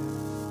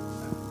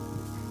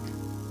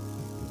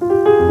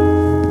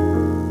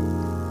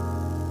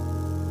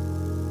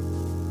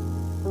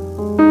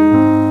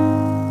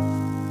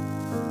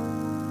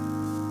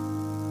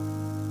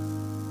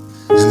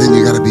 And then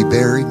you got to be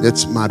buried.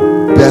 That's my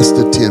best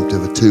attempt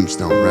of a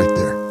tombstone right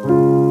there.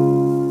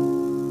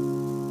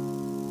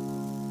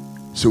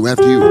 So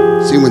after you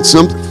see when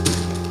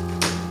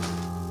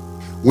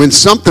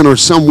something or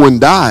someone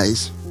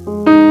dies,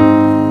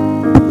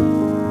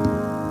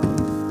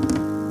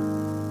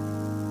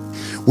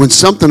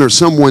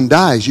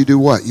 you do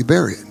what? You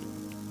bury it.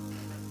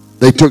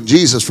 They took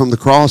Jesus from the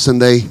cross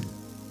and they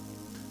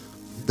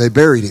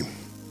buried him.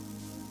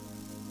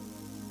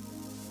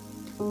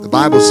 The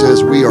Bible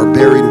says we are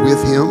buried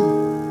with him.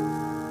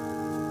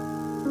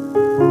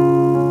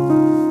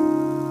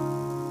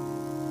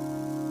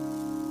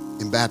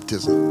 In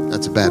baptism.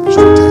 That's a Baptist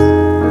routine.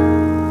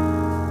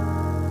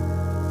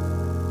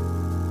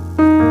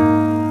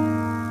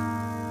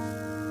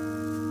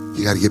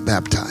 You got to get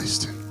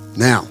baptized.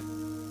 Now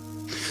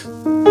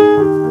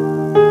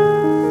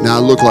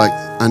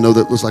I know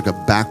that looks like a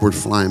backward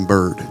flying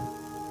bird.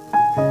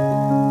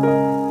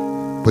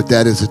 But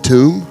that is a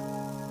tomb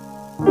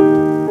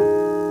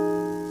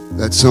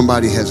that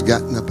somebody has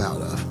gotten up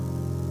out of.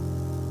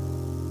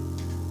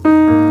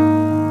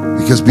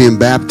 Because being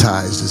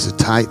baptized is a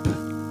type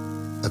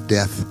of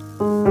death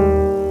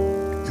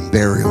and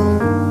burial.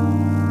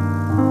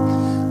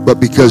 But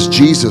because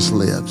Jesus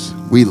lives,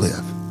 we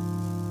live.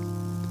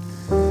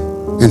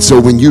 And so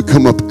when you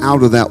come up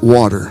out of that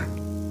water,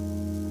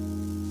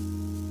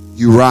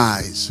 you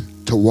rise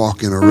to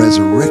walk in a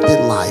resurrected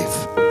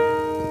life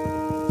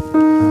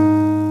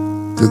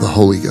through the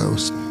Holy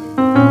Ghost.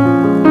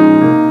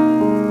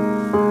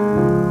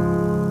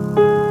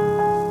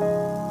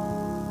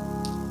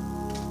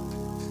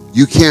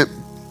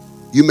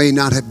 You may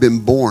not have been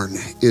born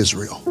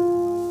Israel,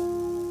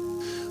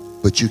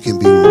 but you can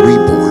be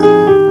reborn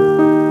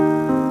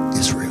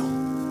Israel.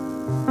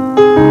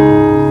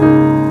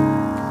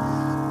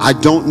 I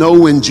don't know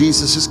when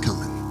Jesus is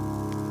coming,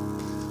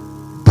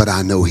 but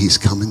I know he's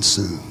coming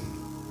soon.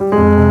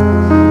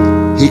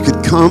 He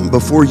could come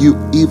before you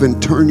even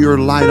turn your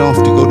light off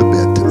to go to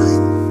bed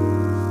tonight.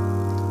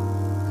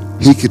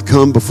 He could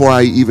come before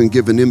I even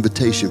give an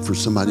invitation for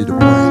somebody to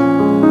pray.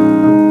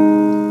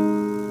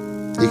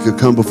 He could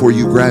come before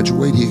you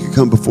graduate. He could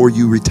come before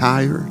you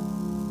retire.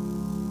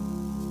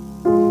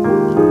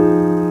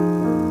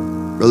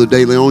 Brother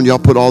De Leon, y'all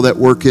put all that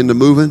work into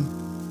moving.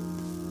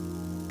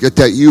 Get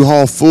that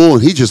U-Haul full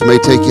and he just may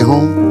take you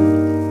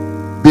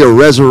home. Be a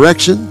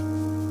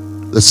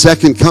resurrection, the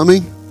second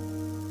coming.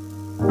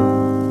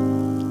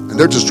 And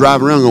they're just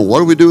driving around going, what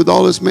do we do with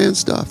all this man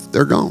stuff?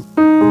 They're gone.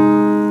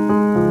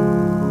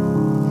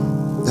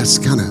 That's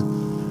the kind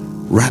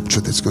of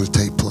rapture that's going to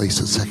take place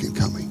at second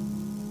coming.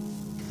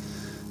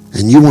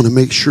 And you want to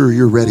make sure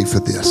you're ready for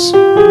this.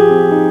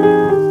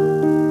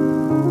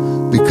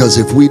 Because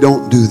if we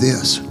don't do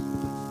this,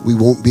 we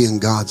won't be in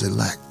God's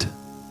elect.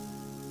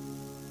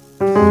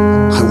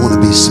 I want to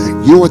be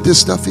saved. You know what this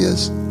stuff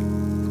is?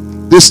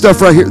 This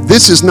stuff right here,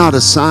 this is not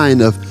a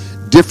sign of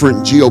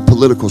different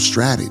geopolitical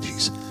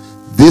strategies.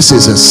 This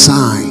is a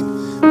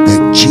sign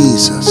that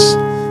Jesus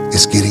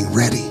is getting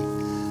ready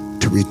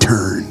to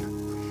return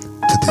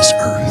to this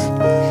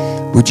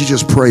earth. Would you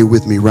just pray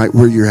with me right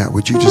where you're at?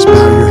 Would you just bow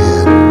your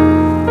head?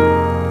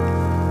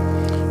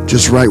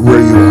 Just right where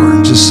you are,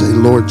 and just say,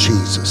 Lord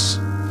Jesus,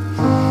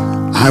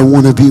 I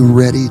want to be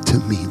ready to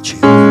meet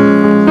you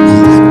on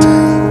that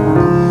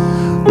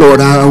day. Lord,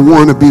 I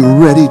want to be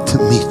ready to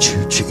meet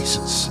you,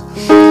 Jesus.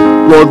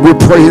 Lord,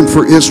 we're praying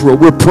for Israel.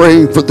 We're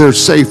praying for their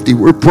safety.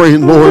 We're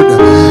praying, Lord,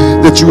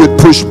 that you would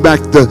push back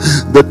the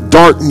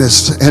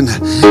darkness and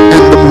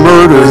the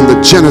murder and the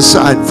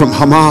genocide from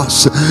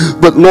Hamas.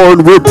 But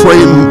Lord, we're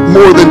praying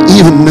more than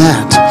even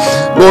that.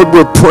 Lord,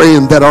 we're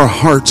praying that our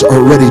hearts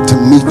are ready to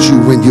meet you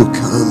when you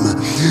come.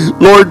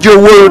 Lord, your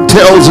word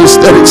tells us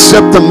that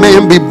except a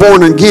man be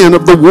born again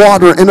of the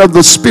water and of the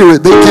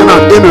Spirit, they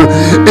cannot enter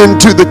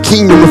into the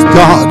kingdom of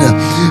God.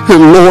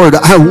 And Lord,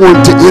 I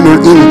want to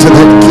enter into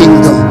that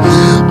kingdom.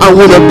 I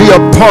want to be a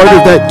part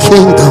of that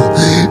kingdom.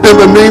 In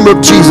the name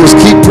of Jesus,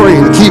 keep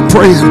praying, keep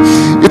praying.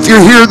 If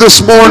you're here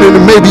this morning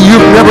and maybe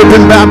you've never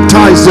been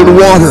baptized in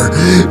water,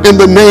 in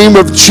the name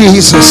of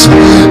Jesus,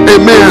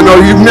 amen,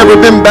 or you've never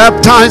been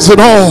baptized at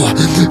all,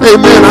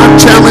 amen, I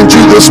challenge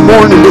you this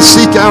morning to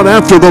seek out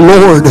after the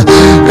Lord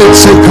and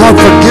say, God,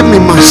 forgive me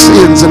my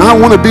sins, and I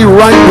want to be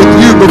right with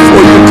you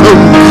before you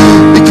come,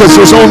 because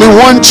there's only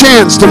one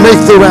chance to make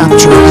the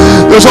rapture.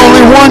 There's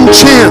only one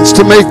chance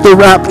to make the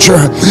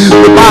rapture.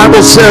 The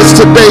Bible says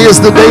today is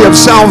the day of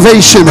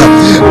salvation,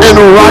 and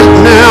right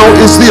now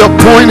is the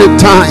appointed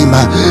time.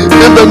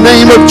 In the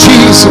name of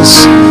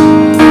Jesus.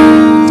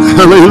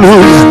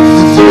 Hallelujah.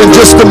 In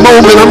just a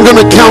moment, I'm going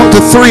to count to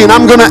 3, and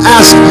I'm going to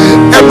ask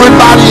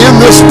everybody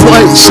in this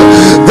place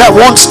that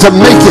wants to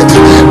make it,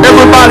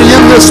 everybody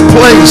in this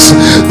place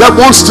that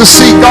wants to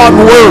see God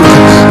work,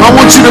 I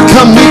want you to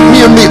come meet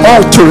me in the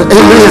altar.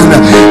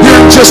 Amen. Here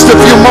in just a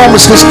few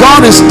moments, because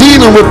God is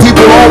dealing with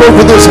people all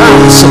over this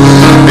house.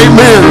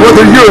 Amen.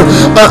 Whether you're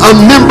a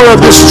member of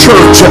this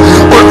church,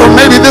 or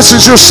maybe this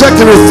is your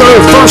second or third,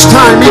 first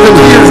time even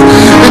here.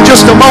 In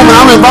just a moment,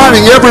 I'm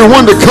inviting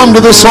everyone to come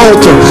to this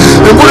altar,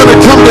 and we're going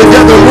to come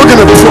together. We're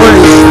going to pray.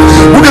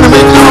 We're going to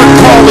make our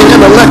calling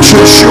and election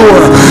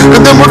sure.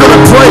 And then we're going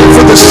to pray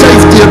for the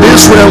safety of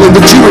Israel and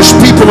the Jewish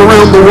people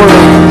around the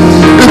world.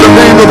 In the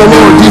name of the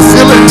Lord. Do you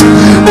feel it?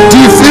 Do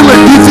you feel it?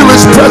 Do you feel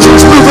His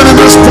presence moving in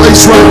this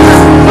place right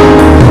now?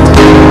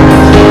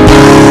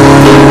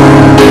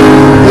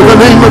 In the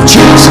name of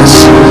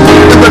Jesus.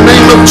 In the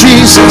name of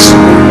Jesus.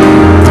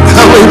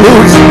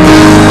 Hallelujah.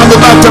 I'm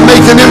about to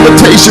make an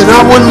invitation.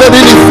 I wouldn't let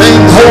anything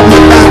hold me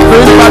back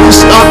or anybody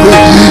stop me.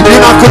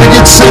 You're not going to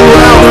get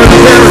singled out or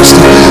embarrassed.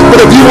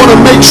 But if you want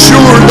to make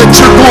sure that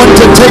you're going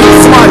to take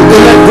flight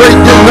in that great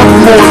getting up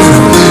morning,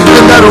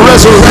 in that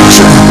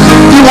resurrection,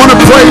 you want to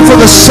pray for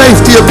the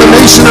safety of the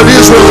nation of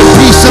Israel and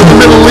peace in the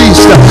Middle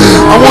East,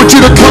 I want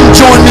you to come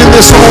join me in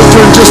this altar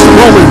in just a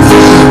moment.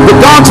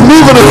 But God's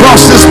moving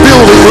across this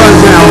building right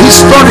now. He's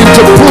starting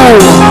to pull.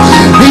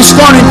 He's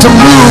starting to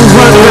move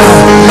right now.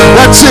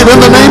 That's it. In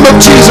the name of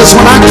Jesus,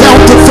 when I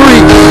count to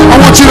 3, I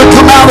want you to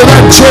come out of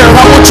that chair, and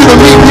I want you to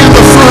meet me in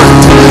the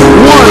front.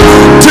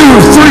 1, 2,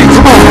 3.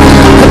 Come on.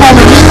 Come on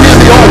and meet me in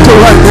the altar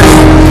right now.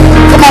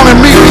 Come on and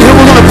meet me here.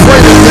 We're going to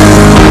pray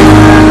together.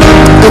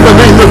 In the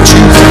name of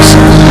Jesus,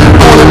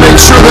 I want to make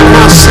sure that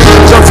my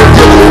sins are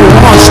forgiven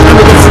and washed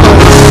under the flood.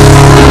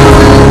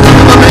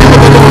 In the name of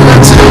the Lord.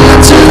 That's it.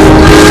 That's it.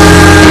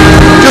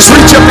 Just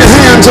reach up your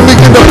hands and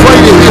begin to pray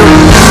to Him.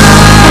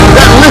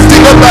 That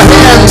lifting of the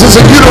hands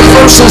is a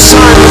universal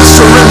sign of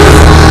surrender.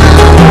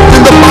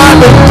 In the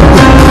Bible,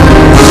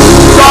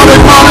 God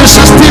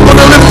admonishes people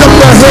to lift up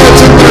their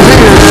heads and their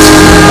hands.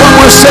 What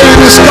we're saying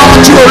is,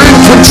 God, you are in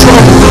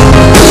control.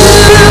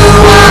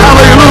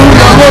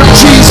 Hallelujah. Lord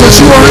Jesus,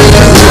 you are in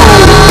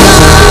control.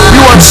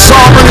 You are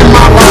sovereign in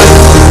my life.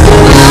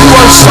 You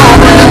are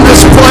sovereign in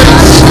this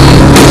place.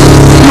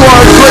 You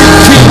are a great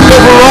King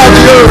over all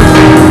the earth.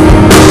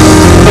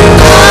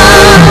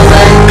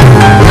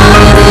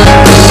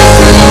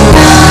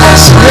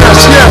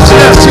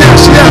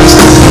 Yes.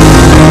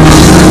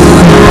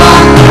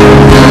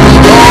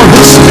 Oh,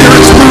 His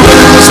Spirit's moving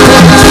in this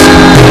place.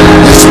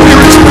 His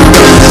Spirit's moving.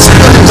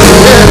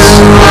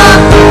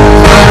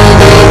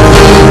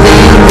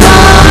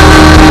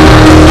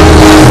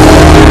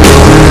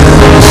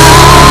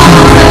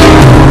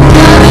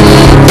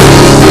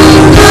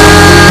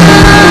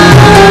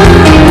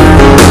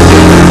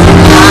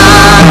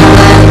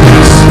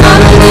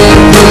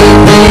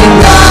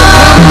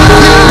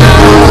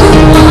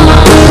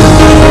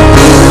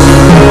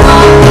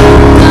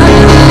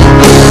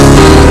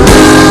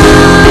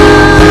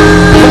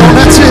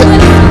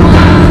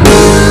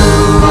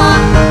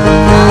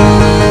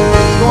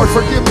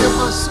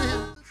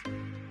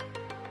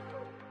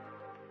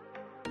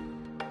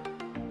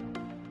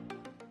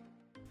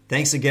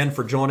 Thanks again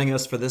for joining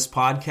us for this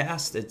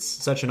podcast. It's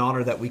such an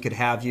honor that we could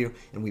have you,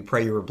 and we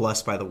pray you were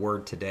blessed by the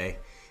word today.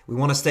 We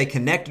want to stay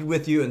connected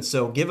with you, and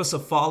so give us a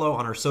follow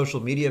on our social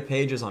media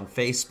pages on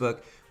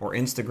Facebook or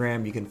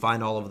Instagram. You can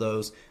find all of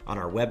those on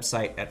our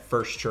website at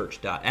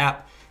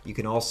firstchurch.app. You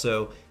can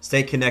also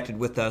stay connected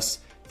with us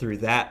through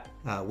that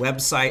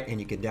website, and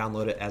you can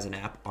download it as an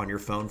app on your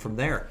phone from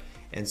there.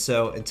 And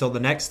so until the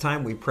next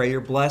time, we pray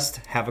you're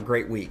blessed. Have a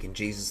great week in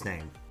Jesus'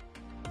 name.